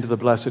been joined to the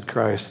blessed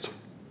Christ?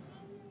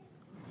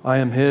 I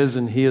am his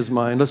and he is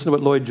mine. Listen to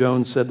what Lloyd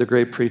Jones said, the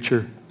great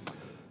preacher.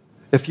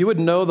 If you would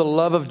know the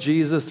love of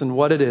Jesus and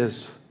what it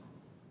is,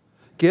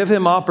 give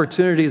him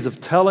opportunities of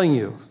telling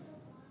you.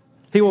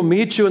 He will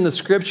meet you in the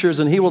scriptures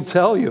and he will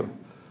tell you.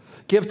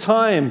 Give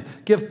time,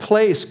 give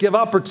place, give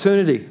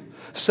opportunity.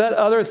 Set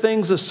other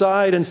things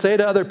aside and say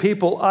to other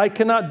people, I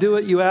cannot do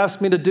what you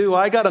asked me to do.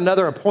 I got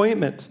another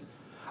appointment.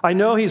 I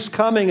know he's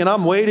coming and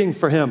I'm waiting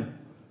for him.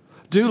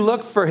 Do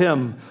look for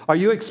him. Are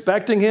you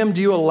expecting him?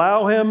 Do you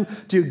allow him?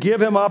 Do you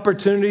give him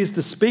opportunities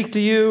to speak to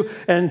you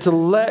and to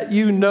let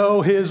you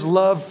know his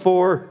love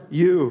for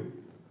you?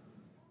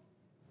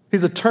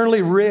 He's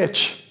eternally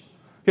rich.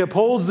 He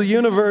upholds the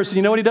universe. And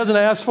you know what he doesn't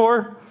ask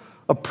for?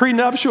 A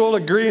prenuptial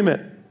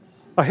agreement.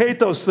 I hate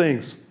those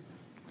things.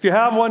 If you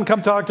have one,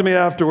 come talk to me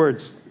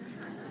afterwards.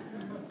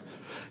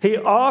 He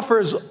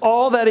offers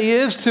all that he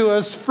is to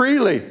us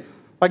freely.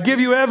 I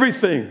give you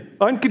everything.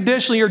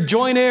 Unconditionally, you're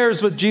joint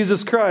heirs with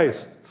Jesus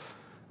Christ.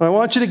 And I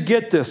want you to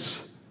get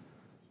this,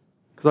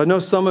 because I know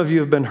some of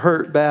you have been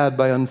hurt bad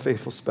by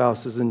unfaithful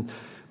spouses, and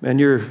man,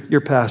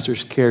 your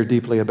pastors care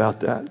deeply about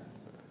that.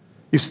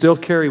 You still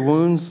carry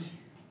wounds.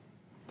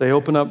 They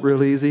open up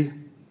real easy.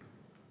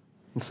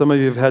 And some of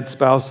you have had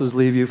spouses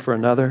leave you for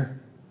another.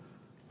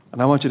 And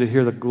I want you to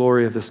hear the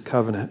glory of this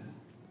covenant.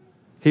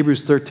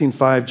 Hebrews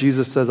 13:5,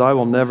 Jesus says, I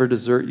will never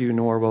desert you,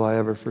 nor will I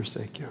ever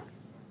forsake you.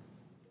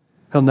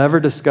 He'll never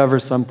discover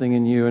something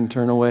in you and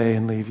turn away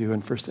and leave you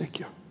and forsake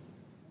you.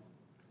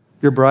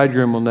 Your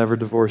bridegroom will never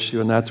divorce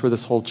you, and that's where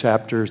this whole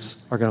chapters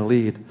are going to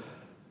lead.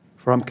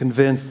 For I'm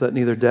convinced that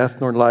neither death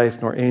nor life,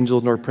 nor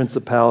angels, nor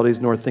principalities,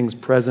 nor things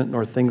present,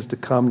 nor things to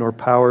come, nor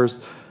powers,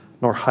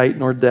 nor height,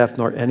 nor depth,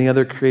 nor any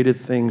other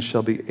created thing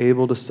shall be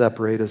able to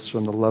separate us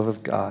from the love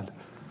of God,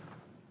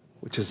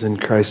 which is in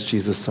Christ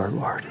Jesus our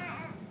Lord.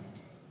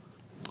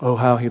 Oh,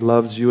 how he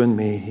loves you and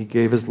me. He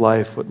gave his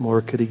life. What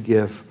more could he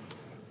give?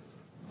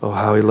 Oh,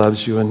 how he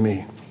loves you and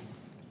me.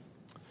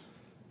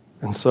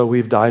 And so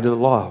we've died to the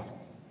law.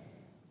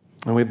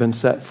 And we've been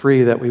set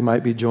free that we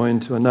might be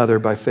joined to another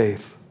by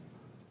faith.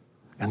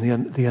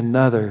 And the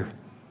another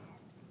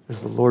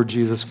is the Lord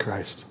Jesus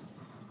Christ.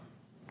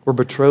 We're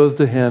betrothed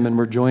to him and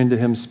we're joined to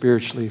him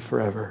spiritually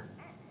forever.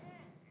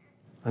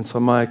 And so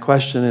my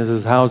question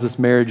is how is this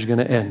marriage going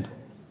to end?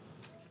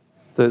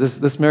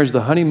 This marriage,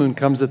 the honeymoon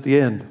comes at the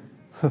end.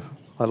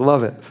 I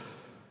love it.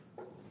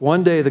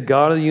 One day, the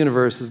God of the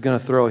universe is going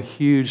to throw a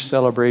huge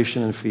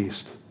celebration and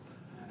feast.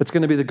 It's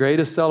going to be the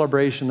greatest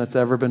celebration that's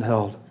ever been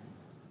held.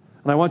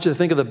 And I want you to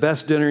think of the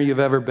best dinner you've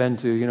ever been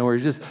to,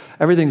 where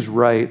everything's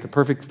right, the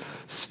perfect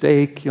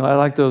steak. I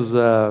like those,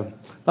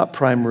 not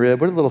prime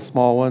rib, what are the little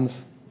small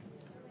ones?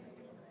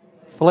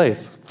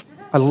 Fillets.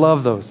 I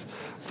love those.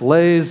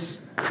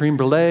 Fillets, creme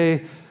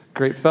brulee,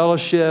 great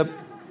fellowship.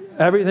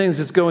 Everything's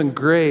just going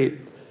great.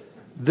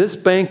 This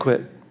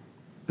banquet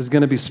is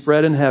going to be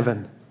spread in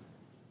heaven.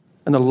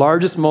 And the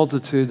largest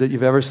multitude that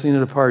you've ever seen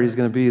at a party is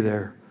going to be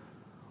there.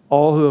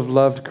 All who have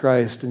loved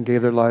Christ and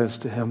gave their lives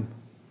to him.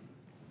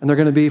 And they're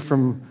going to be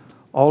from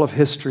all of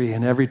history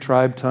and every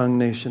tribe, tongue,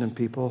 nation, and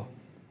people.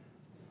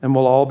 And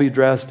we'll all be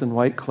dressed in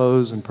white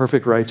clothes and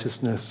perfect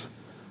righteousness.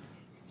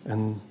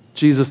 And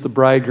Jesus, the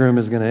bridegroom,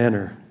 is going to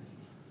enter.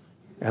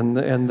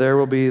 And there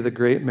will be the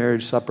great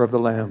marriage supper of the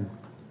Lamb.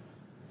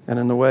 And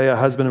in the way a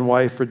husband and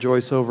wife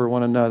rejoice over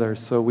one another,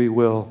 so we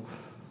will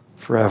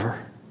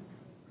forever.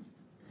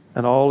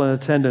 And all in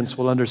attendance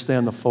will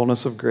understand the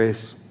fullness of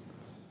grace.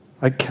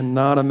 I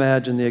cannot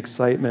imagine the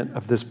excitement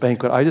of this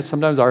banquet.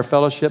 Sometimes our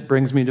fellowship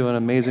brings me to an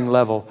amazing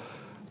level.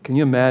 Can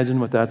you imagine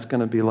what that's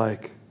going to be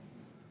like?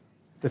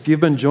 If you've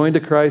been joined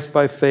to Christ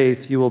by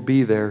faith, you will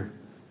be there.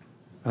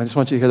 And I just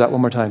want you to hear that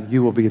one more time.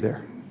 You will be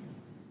there.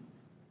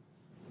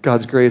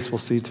 God's grace will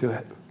see to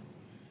it.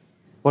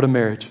 What a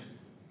marriage.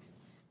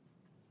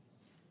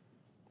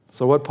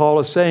 So what Paul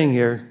is saying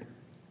here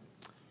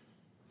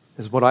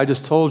is what I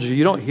just told you.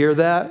 You don't hear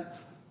that?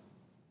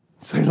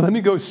 Say, let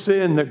me go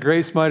sin that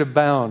grace might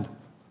abound.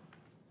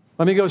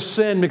 Let me go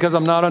sin because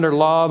I'm not under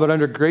law but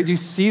under grace. Do you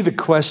see the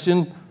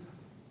question?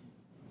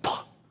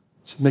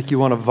 Should make you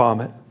want to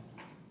vomit.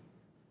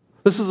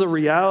 This is a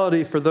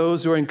reality for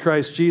those who are in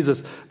Christ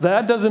Jesus.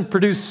 That doesn't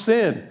produce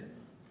sin.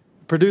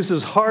 It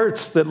produces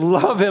hearts that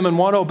love him and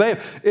want to obey him.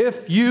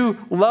 If you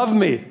love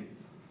me,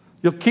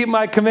 you'll keep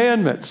my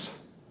commandments.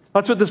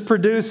 That's what this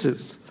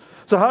produces.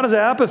 So how does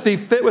apathy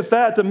fit with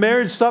that? The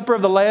marriage supper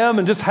of the Lamb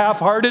and just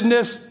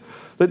half-heartedness?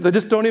 They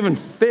just don't even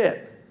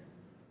fit.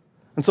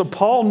 And so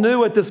Paul knew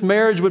what this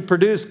marriage would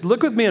produce.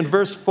 Look with me in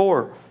verse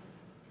 4.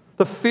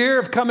 The fear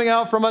of coming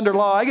out from under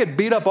law. I get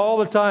beat up all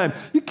the time.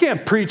 You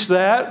can't preach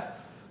that.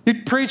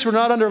 You preach we're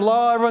not under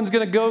law, everyone's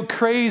going to go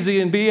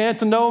crazy and be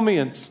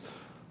antinomians.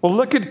 Well,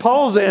 look at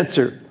Paul's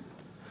answer.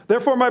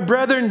 Therefore, my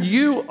brethren,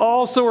 you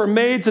also are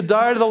made to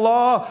die to the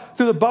law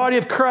through the body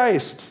of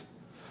Christ,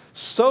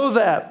 so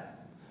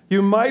that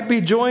you might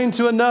be joined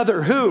to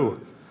another. Who?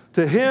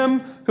 To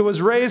him who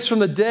was raised from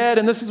the dead.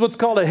 And this is what's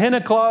called a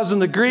hina clause in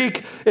the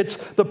Greek. It's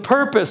the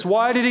purpose.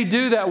 Why did he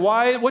do that?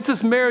 What's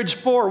this marriage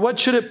for? What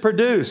should it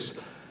produce?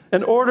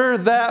 In order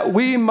that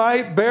we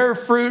might bear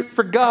fruit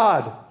for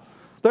God.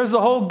 There's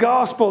the whole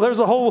gospel. There's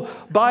the whole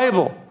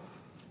Bible.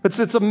 It's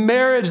a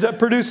marriage that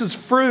produces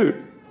fruit.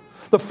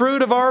 The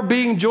fruit of our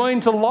being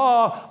joined to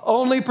law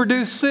only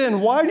produce sin.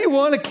 Why do you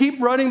want to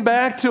keep running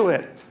back to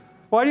it?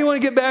 Why do you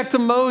want to get back to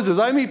Moses?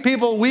 I meet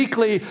people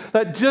weekly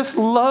that just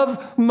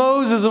love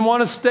Moses and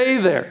want to stay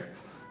there.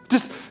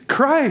 Just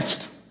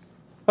Christ.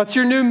 That's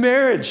your new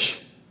marriage.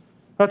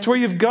 That's where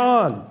you've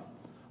gone.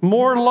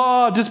 More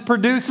law just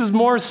produces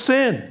more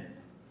sin.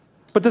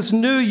 But this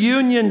new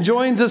union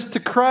joins us to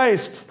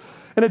Christ.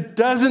 And it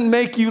doesn't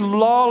make you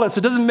lawless.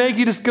 It doesn't make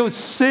you just go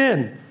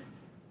sin.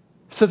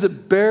 It says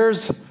it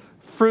bears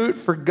fruit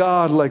for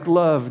God like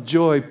love,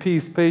 joy,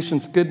 peace,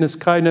 patience, goodness,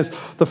 kindness,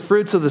 the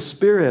fruits of the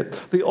Spirit.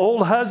 The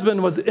old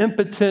husband was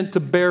impotent to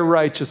bear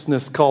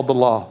righteousness called the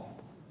law.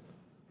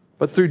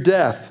 But through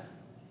death,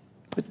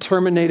 it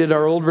terminated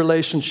our old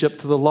relationship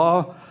to the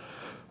law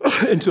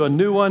into a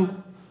new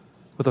one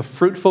with a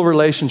fruitful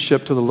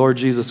relationship to the Lord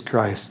Jesus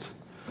Christ.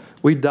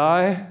 We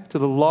die to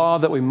the law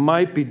that we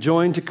might be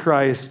joined to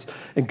Christ.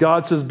 And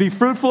God says, be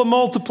fruitful and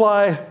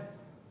multiply.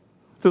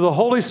 Through the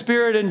Holy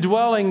Spirit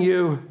indwelling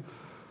you,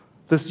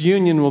 this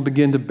union will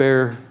begin to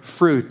bear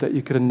fruit that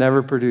you could have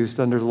never produced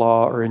under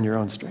law or in your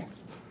own strength.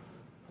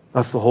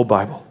 That's the whole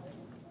Bible.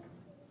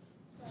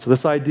 So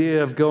this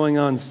idea of going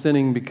on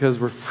sinning because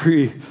we're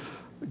free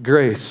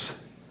grace,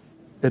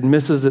 it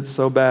misses it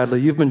so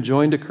badly. You've been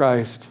joined to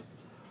Christ.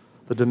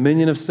 The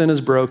dominion of sin is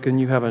broken.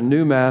 You have a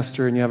new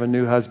master and you have a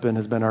new husband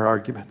has been our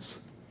arguments.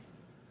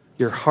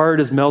 Your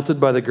heart is melted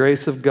by the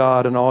grace of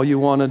God, and all you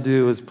want to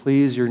do is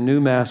please your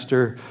new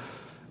master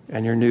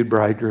and your new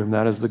bridegroom.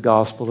 That is the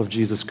gospel of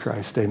Jesus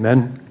Christ.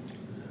 Amen?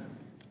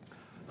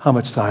 How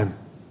much time?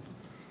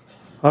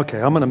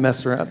 Okay, I'm going to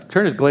mess around.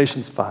 Turn to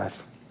Galatians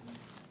 5.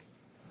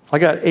 I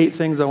got 8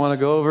 things I want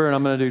to go over, and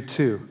I'm going to do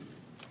 2.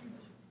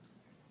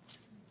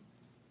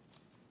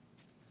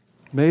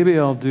 Maybe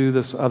I'll do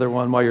this other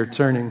one while you're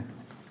turning.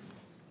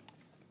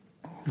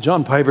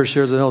 John Piper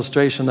shares an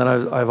illustration that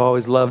I've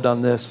always loved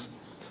on this.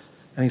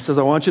 And he says,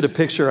 I want you to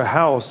picture a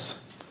house.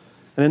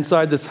 And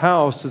inside this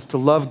house is to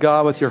love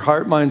God with your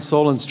heart, mind,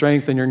 soul, and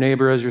strength, and your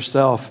neighbor as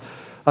yourself.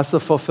 That's the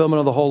fulfillment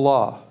of the whole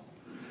law.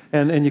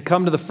 And you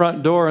come to the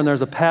front door and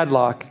there's a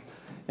padlock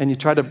and you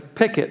try to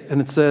pick it and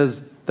it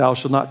says, thou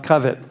shalt not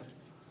covet,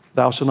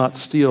 thou shalt not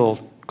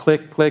steal,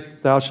 click,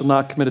 click, thou shalt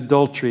not commit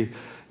adultery.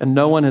 And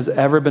no one has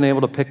ever been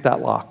able to pick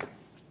that lock.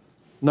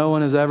 No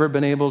one has ever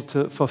been able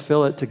to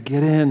fulfill it, to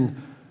get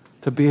in,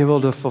 to be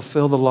able to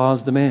fulfill the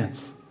law's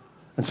demands.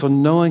 And so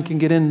no one can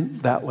get in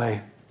that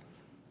way.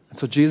 And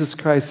so Jesus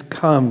Christ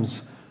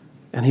comes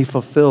and he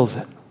fulfills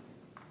it.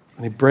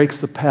 And he breaks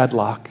the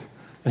padlock.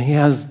 And he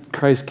has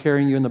Christ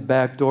carrying you in the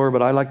back door,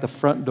 but I like the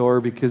front door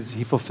because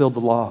he fulfilled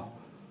the law.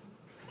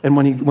 And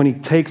when he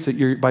takes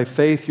it, by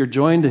faith, you're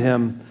joined to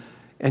him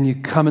and you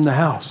come in the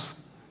house.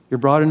 You're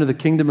brought into the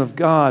kingdom of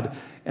God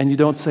and you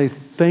don't say,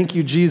 thank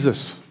you,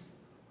 Jesus.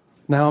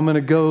 Now I'm going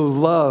to go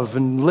love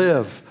and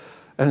live.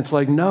 And it's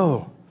like,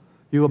 no,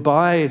 you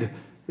abide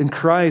in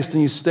Christ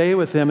and you stay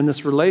with him in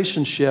this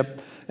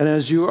relationship. And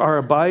as you are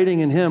abiding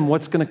in him,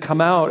 what's going to come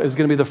out is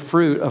going to be the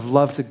fruit of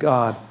love to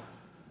God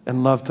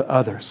and love to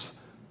others.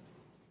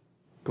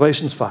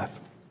 Galatians 5.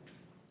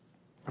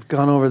 I've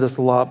gone over this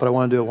a lot, but I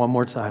want to do it one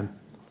more time.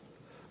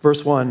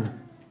 Verse 1.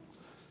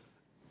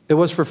 It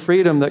was for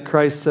freedom that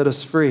Christ set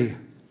us free.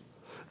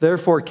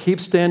 Therefore,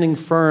 keep standing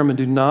firm and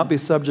do not be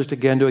subject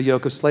again to a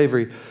yoke of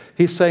slavery.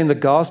 He's saying the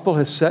gospel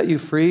has set you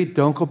free.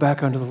 Don't go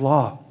back under the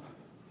law.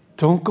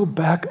 Don't go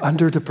back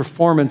under the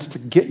performance to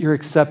get your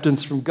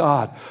acceptance from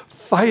God.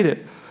 Fight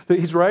it.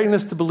 He's writing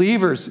this to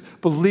believers.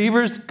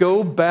 Believers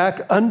go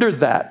back under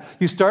that.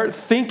 You start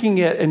thinking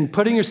it and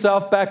putting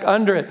yourself back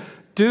under it.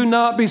 Do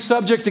not be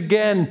subject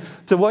again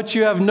to what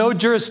you have no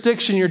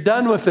jurisdiction. You're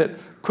done with it.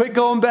 Quit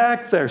going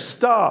back there.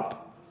 Stop.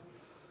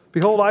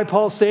 Behold, I,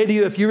 Paul, say to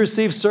you, if you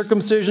receive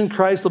circumcision,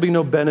 Christ will be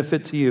no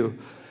benefit to you.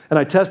 And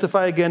I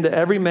testify again to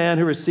every man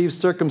who receives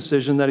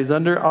circumcision that he's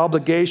under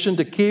obligation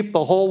to keep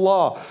the whole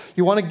law.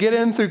 You want to get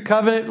in through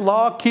covenant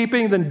law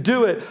keeping, then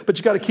do it. But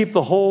you got to keep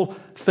the whole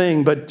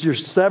thing. But you're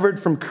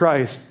severed from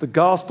Christ. The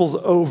gospel's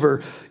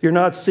over.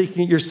 You're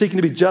seeking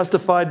to be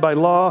justified by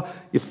law.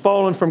 You've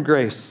fallen from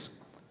grace.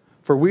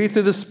 For we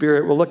through the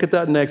Spirit, we'll look at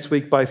that next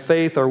week, by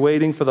faith are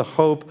waiting for the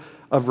hope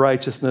of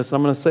righteousness.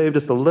 I'm going to save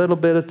just a little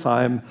bit of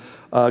time.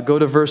 Go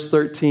to verse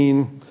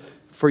 13.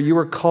 For you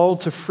are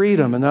called to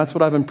freedom, and that's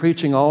what I've been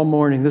preaching all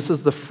morning. This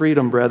is the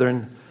freedom,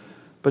 brethren.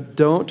 But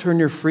don't turn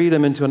your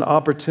freedom into an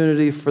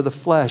opportunity for the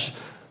flesh.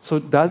 So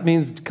that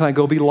means, can I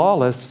go be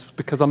lawless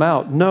because I'm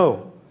out?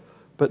 No.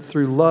 But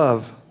through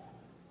love,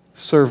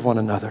 serve one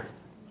another.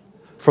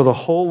 For the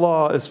whole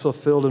law is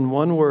fulfilled in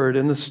one word,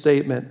 in the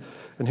statement,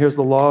 and here's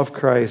the law of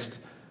Christ: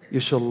 you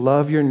shall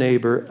love your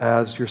neighbor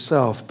as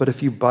yourself. But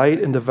if you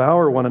bite and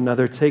devour one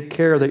another, take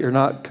care that you're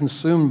not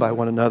consumed by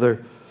one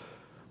another.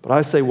 But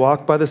I say,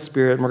 walk by the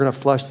Spirit, and we're going to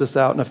flesh this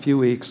out in a few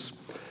weeks.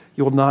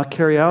 You will not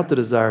carry out the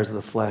desires of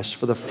the flesh.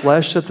 For the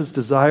flesh sets its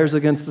desires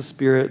against the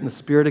Spirit, and the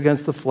Spirit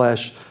against the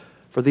flesh.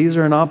 For these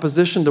are in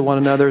opposition to one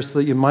another, so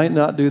that you might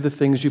not do the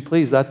things you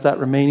please. That's that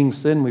remaining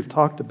sin we've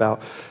talked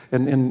about,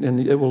 and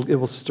it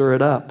will stir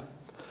it up.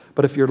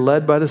 But if you're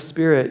led by the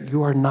Spirit,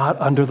 you are not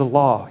under the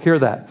law. Hear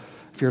that.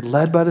 If you're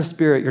led by the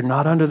Spirit, you're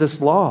not under this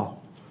law.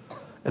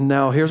 And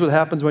now here's what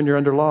happens when you're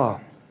under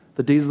law.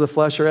 The deeds of the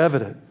flesh are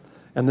evident.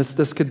 And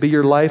this could be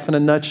your life in a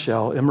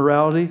nutshell.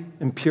 Immorality,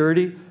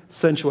 impurity,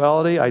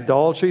 sensuality,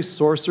 idolatry,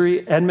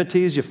 sorcery,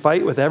 enmities. You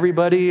fight with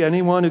everybody,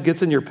 anyone who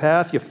gets in your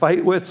path. You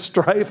fight with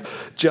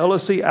strife,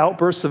 jealousy,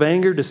 outbursts of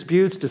anger,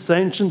 disputes,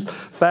 dissensions,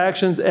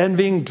 factions,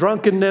 envying,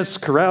 drunkenness,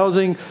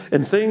 carousing,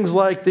 and things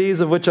like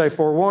these, of which I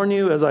forewarn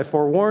you, as I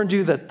forewarned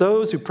you, that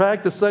those who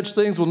practice such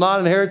things will not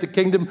inherit the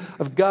kingdom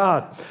of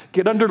God.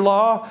 Get under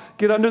law,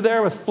 get under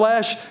there with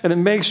flesh, and it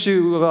makes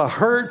you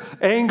hurt,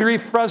 angry,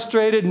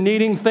 frustrated,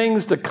 needing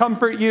things to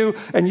comfort you,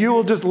 and you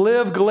will just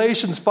live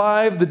Galatians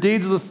 5, the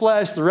deeds of the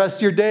flesh, the rest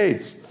of your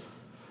days.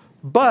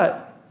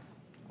 But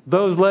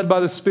those led by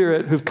the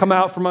Spirit who've come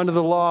out from under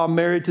the law,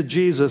 married to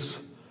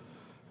Jesus,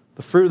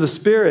 the fruit of the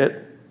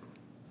Spirit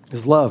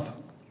is love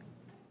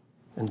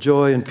and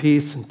joy and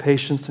peace and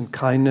patience and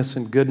kindness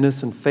and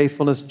goodness and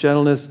faithfulness,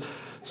 gentleness,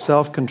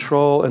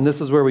 self-control. And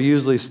this is where we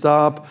usually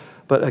stop.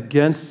 But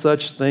against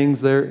such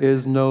things there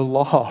is no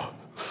law.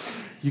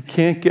 You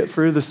can't get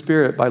fruit of the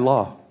Spirit by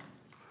law.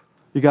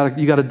 You got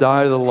to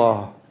die to the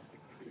law.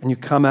 And you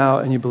come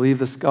out and you believe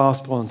this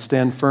gospel and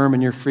stand firm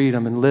in your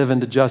freedom and live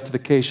into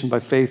justification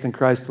by faith in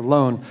Christ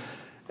alone.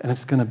 And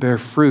it's going to bear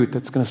fruit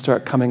that's going to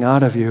start coming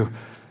out of you.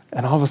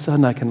 And all of a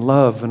sudden I can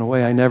love in a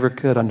way I never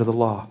could under the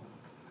law.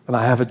 And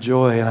I have a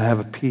joy and I have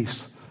a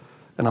peace.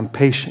 And I'm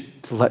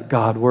patient to let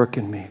God work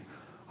in me.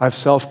 I have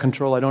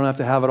self-control. I don't have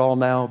to have it all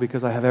now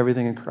because I have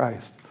everything in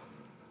Christ.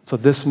 So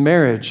this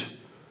marriage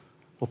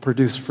will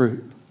produce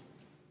fruit.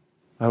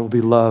 That will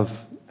be love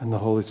and the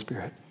Holy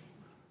Spirit.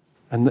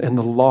 And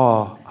the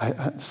law,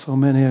 so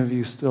many of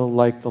you still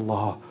like the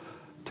law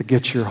to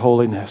get your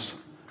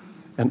holiness.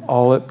 And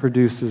all it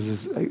produces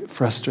is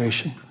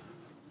frustration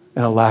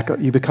and a lack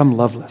of, you become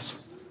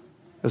loveless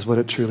is what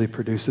it truly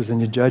produces. And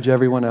you judge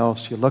everyone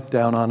else, you look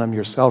down on them,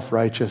 you're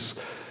self-righteous.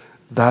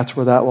 That's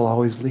where that will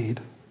always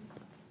lead.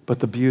 But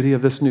the beauty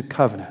of this new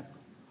covenant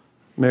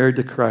married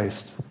to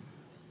Christ,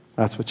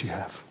 that's what you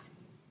have.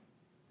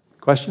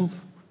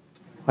 Questions?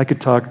 I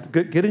could talk.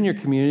 Get in your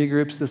community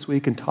groups this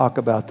week and talk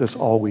about this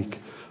all week.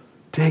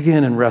 Dig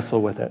in and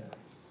wrestle with it.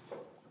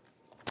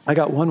 I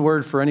got one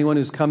word for anyone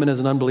who's coming as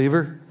an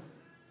unbeliever.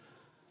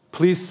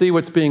 Please see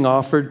what's being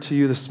offered to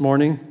you this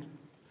morning.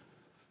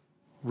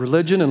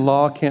 Religion and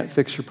law can't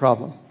fix your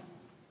problem.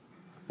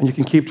 And you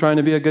can keep trying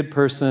to be a good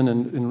person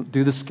and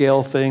do the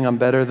scale thing. I'm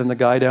better than the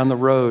guy down the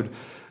road.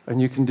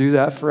 And you can do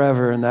that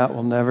forever, and that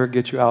will never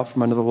get you out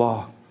from under the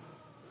law.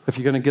 If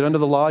you're going to get under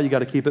the law, you got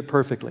to keep it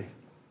perfectly.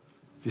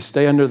 If you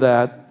stay under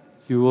that,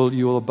 you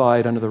will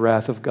abide under the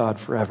wrath of God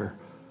forever,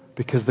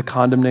 because the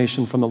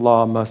condemnation from the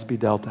law must be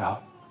dealt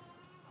out.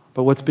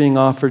 But what's being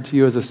offered to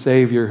you is a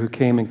Savior who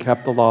came and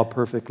kept the law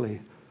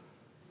perfectly,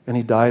 and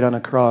he died on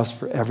a cross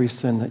for every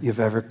sin that you've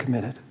ever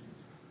committed.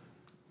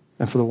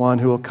 And for the one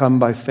who will come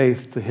by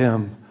faith to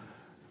him,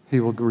 he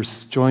will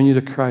join you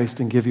to Christ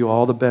and give you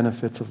all the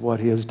benefits of what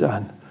he has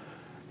done.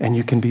 And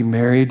you can be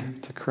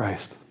married to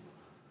Christ.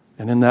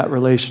 And in that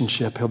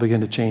relationship, he'll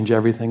begin to change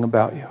everything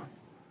about you.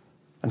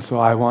 And so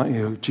I want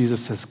you,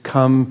 Jesus says,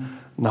 come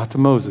not to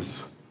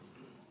Moses,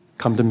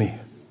 come to me.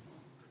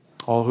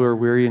 All who are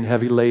weary and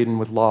heavy laden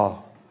with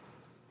law,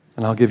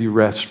 and I'll give you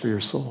rest for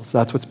your souls.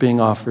 That's what's being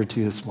offered to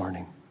you this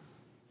morning.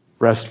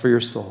 Rest for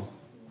your soul.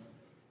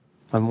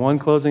 And one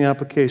closing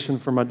application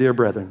for my dear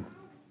brethren.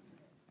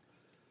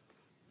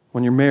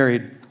 When you're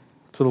married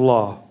to the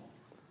law,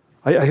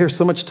 I hear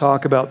so much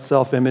talk about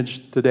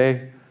self-image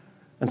today.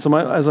 And so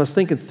as I was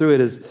thinking through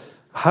it is,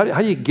 how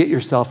do you get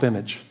your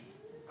self-image?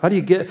 How do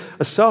you get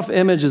a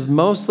self-image is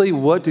mostly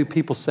what do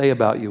people say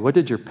about you? What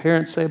did your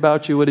parents say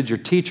about you? What did your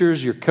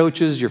teachers, your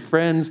coaches, your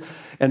friends?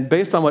 And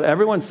based on what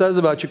everyone says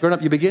about you growing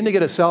up, you begin to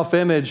get a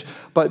self-image,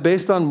 but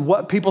based on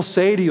what people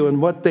say to you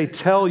and what they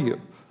tell you.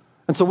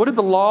 And so what did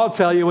the law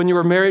tell you when you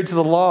were married to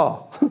the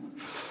law?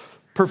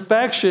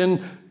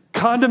 Perfection,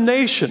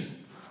 condemnation.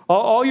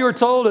 All you were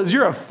told is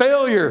you're a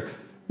failure.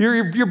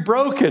 You're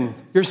broken.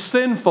 You're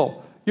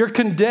sinful. You're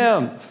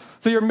condemned.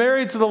 So you're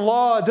married to the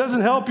law. It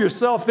doesn't help your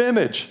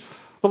self-image.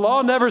 The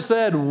law never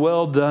said,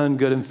 well done,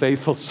 good and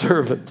faithful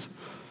servant.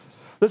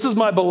 This is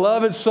my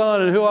beloved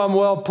son in whom I'm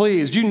well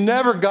pleased. You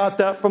never got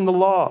that from the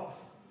law.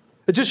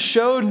 It just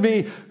showed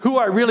me who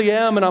I really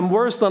am, and I'm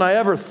worse than I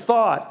ever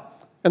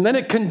thought. And then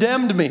it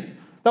condemned me.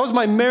 That was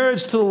my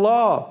marriage to the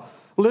law.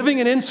 Living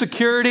in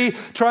insecurity,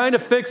 trying to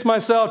fix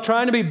myself,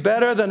 trying to be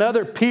better than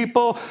other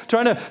people,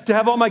 trying to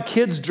have all my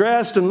kids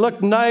dressed and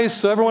look nice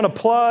so everyone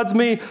applauds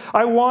me.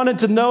 I wanted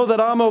to know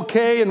that I'm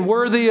okay and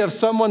worthy of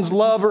someone's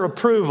love or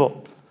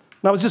approval.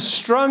 And I was just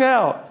strung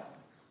out.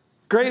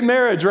 Great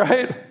marriage,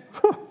 right?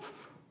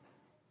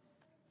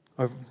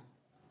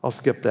 I'll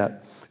skip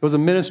that. It was a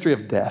ministry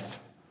of death,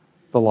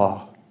 the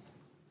law.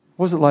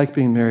 What was it like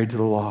being married to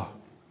the law?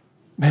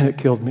 Man, it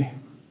killed me.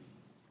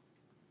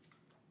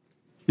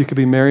 You could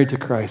be married to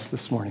Christ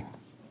this morning.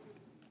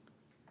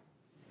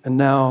 And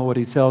now what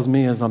he tells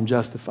me is I'm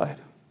justified.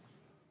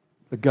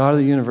 The God of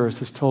the universe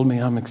has told me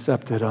I'm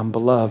accepted, I'm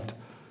beloved,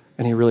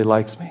 and he really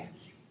likes me.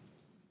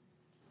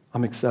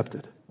 I'm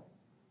accepted.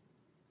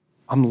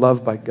 I'm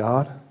loved by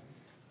God.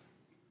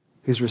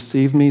 He's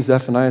received me.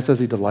 Zephaniah says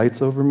he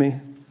delights over me.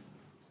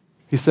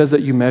 He says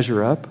that you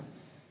measure up.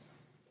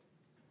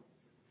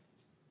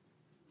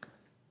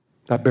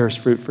 That bears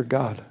fruit for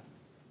God.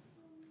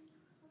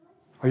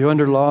 Are you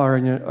under law or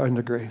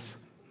under grace?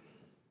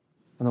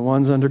 And the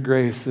ones under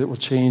grace, it will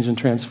change and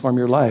transform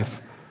your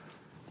life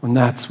when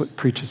that's what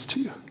preaches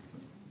to you.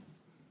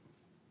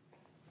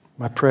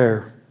 My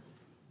prayer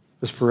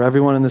is for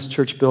everyone in this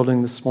church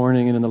building this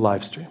morning and in the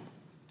live stream,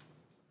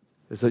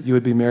 is that you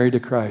would be married to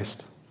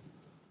Christ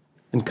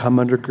and come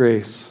under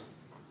grace,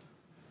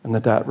 and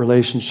that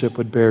relationship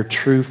would bear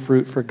true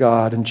fruit for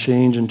God and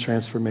change and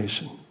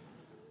transformation.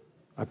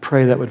 I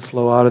pray that would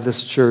flow out of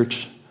this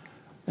church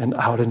and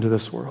out into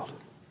this world.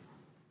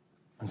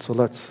 And so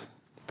let's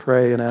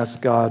pray and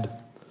ask God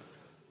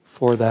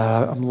for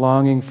that. I'm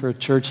longing for a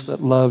church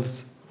that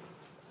loves,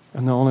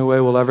 and the only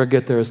way we'll ever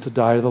get there is to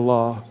die to the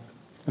law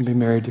and be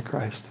married to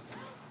Christ.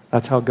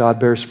 That's how God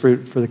bears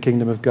fruit for the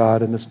kingdom of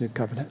God in this new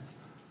covenant.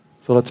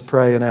 So let's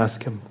pray and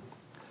ask him.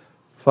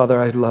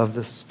 Father, I love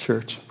this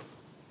church.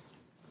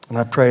 And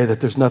I pray that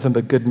there's nothing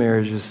but good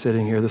marriages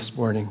sitting here this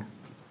morning.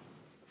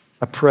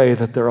 I pray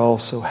that they're all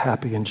so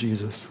happy in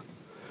Jesus.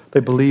 They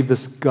believe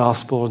this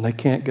gospel and they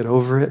can't get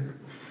over it.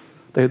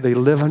 They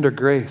live under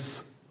grace.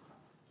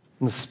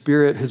 And the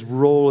Spirit, his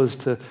role is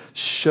to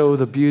show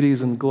the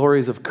beauties and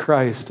glories of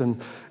Christ.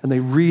 And they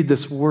read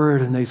this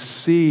word and they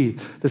see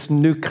this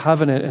new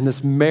covenant and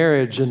this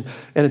marriage and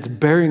it's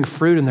bearing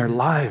fruit in their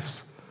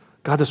lives.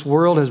 God, this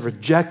world has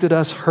rejected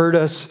us, hurt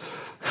us,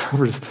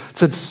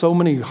 said so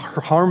many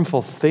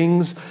harmful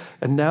things.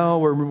 And now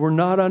we're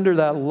not under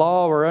that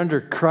law. We're under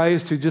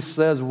Christ who just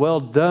says, well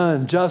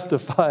done,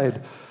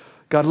 justified.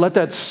 God, let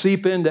that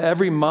seep into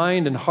every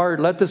mind and heart.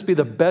 Let this be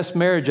the best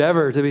marriage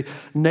ever, to be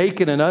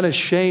naked and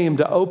unashamed,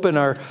 to open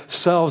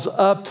ourselves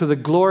up to the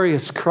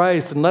glorious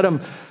Christ and let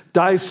him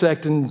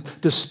dissect and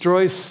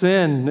destroy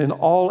sin in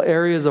all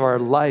areas of our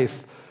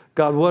life.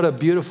 God, what a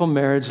beautiful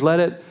marriage. Let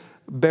it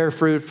bear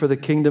fruit for the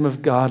kingdom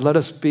of God. Let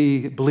us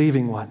be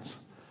believing ones.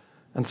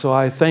 And so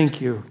I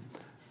thank you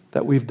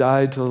that we've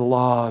died to the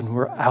law and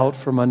we're out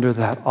from under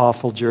that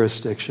awful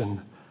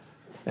jurisdiction.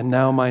 And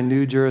now my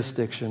new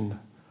jurisdiction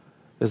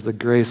is the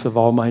grace of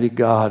Almighty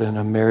God and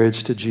a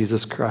marriage to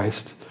Jesus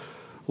Christ.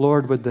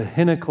 Lord, would the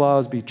hina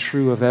clause be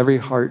true of every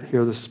heart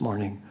here this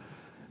morning,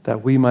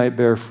 that we might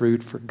bear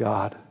fruit for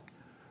God,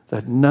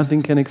 that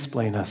nothing can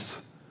explain us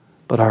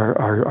but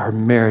our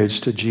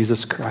marriage to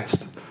Jesus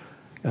Christ.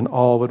 And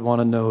all would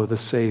want to know the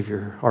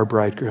Savior, our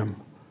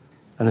bridegroom.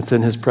 And it's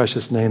in his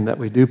precious name that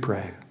we do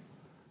pray.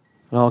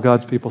 And all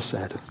God's people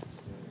said,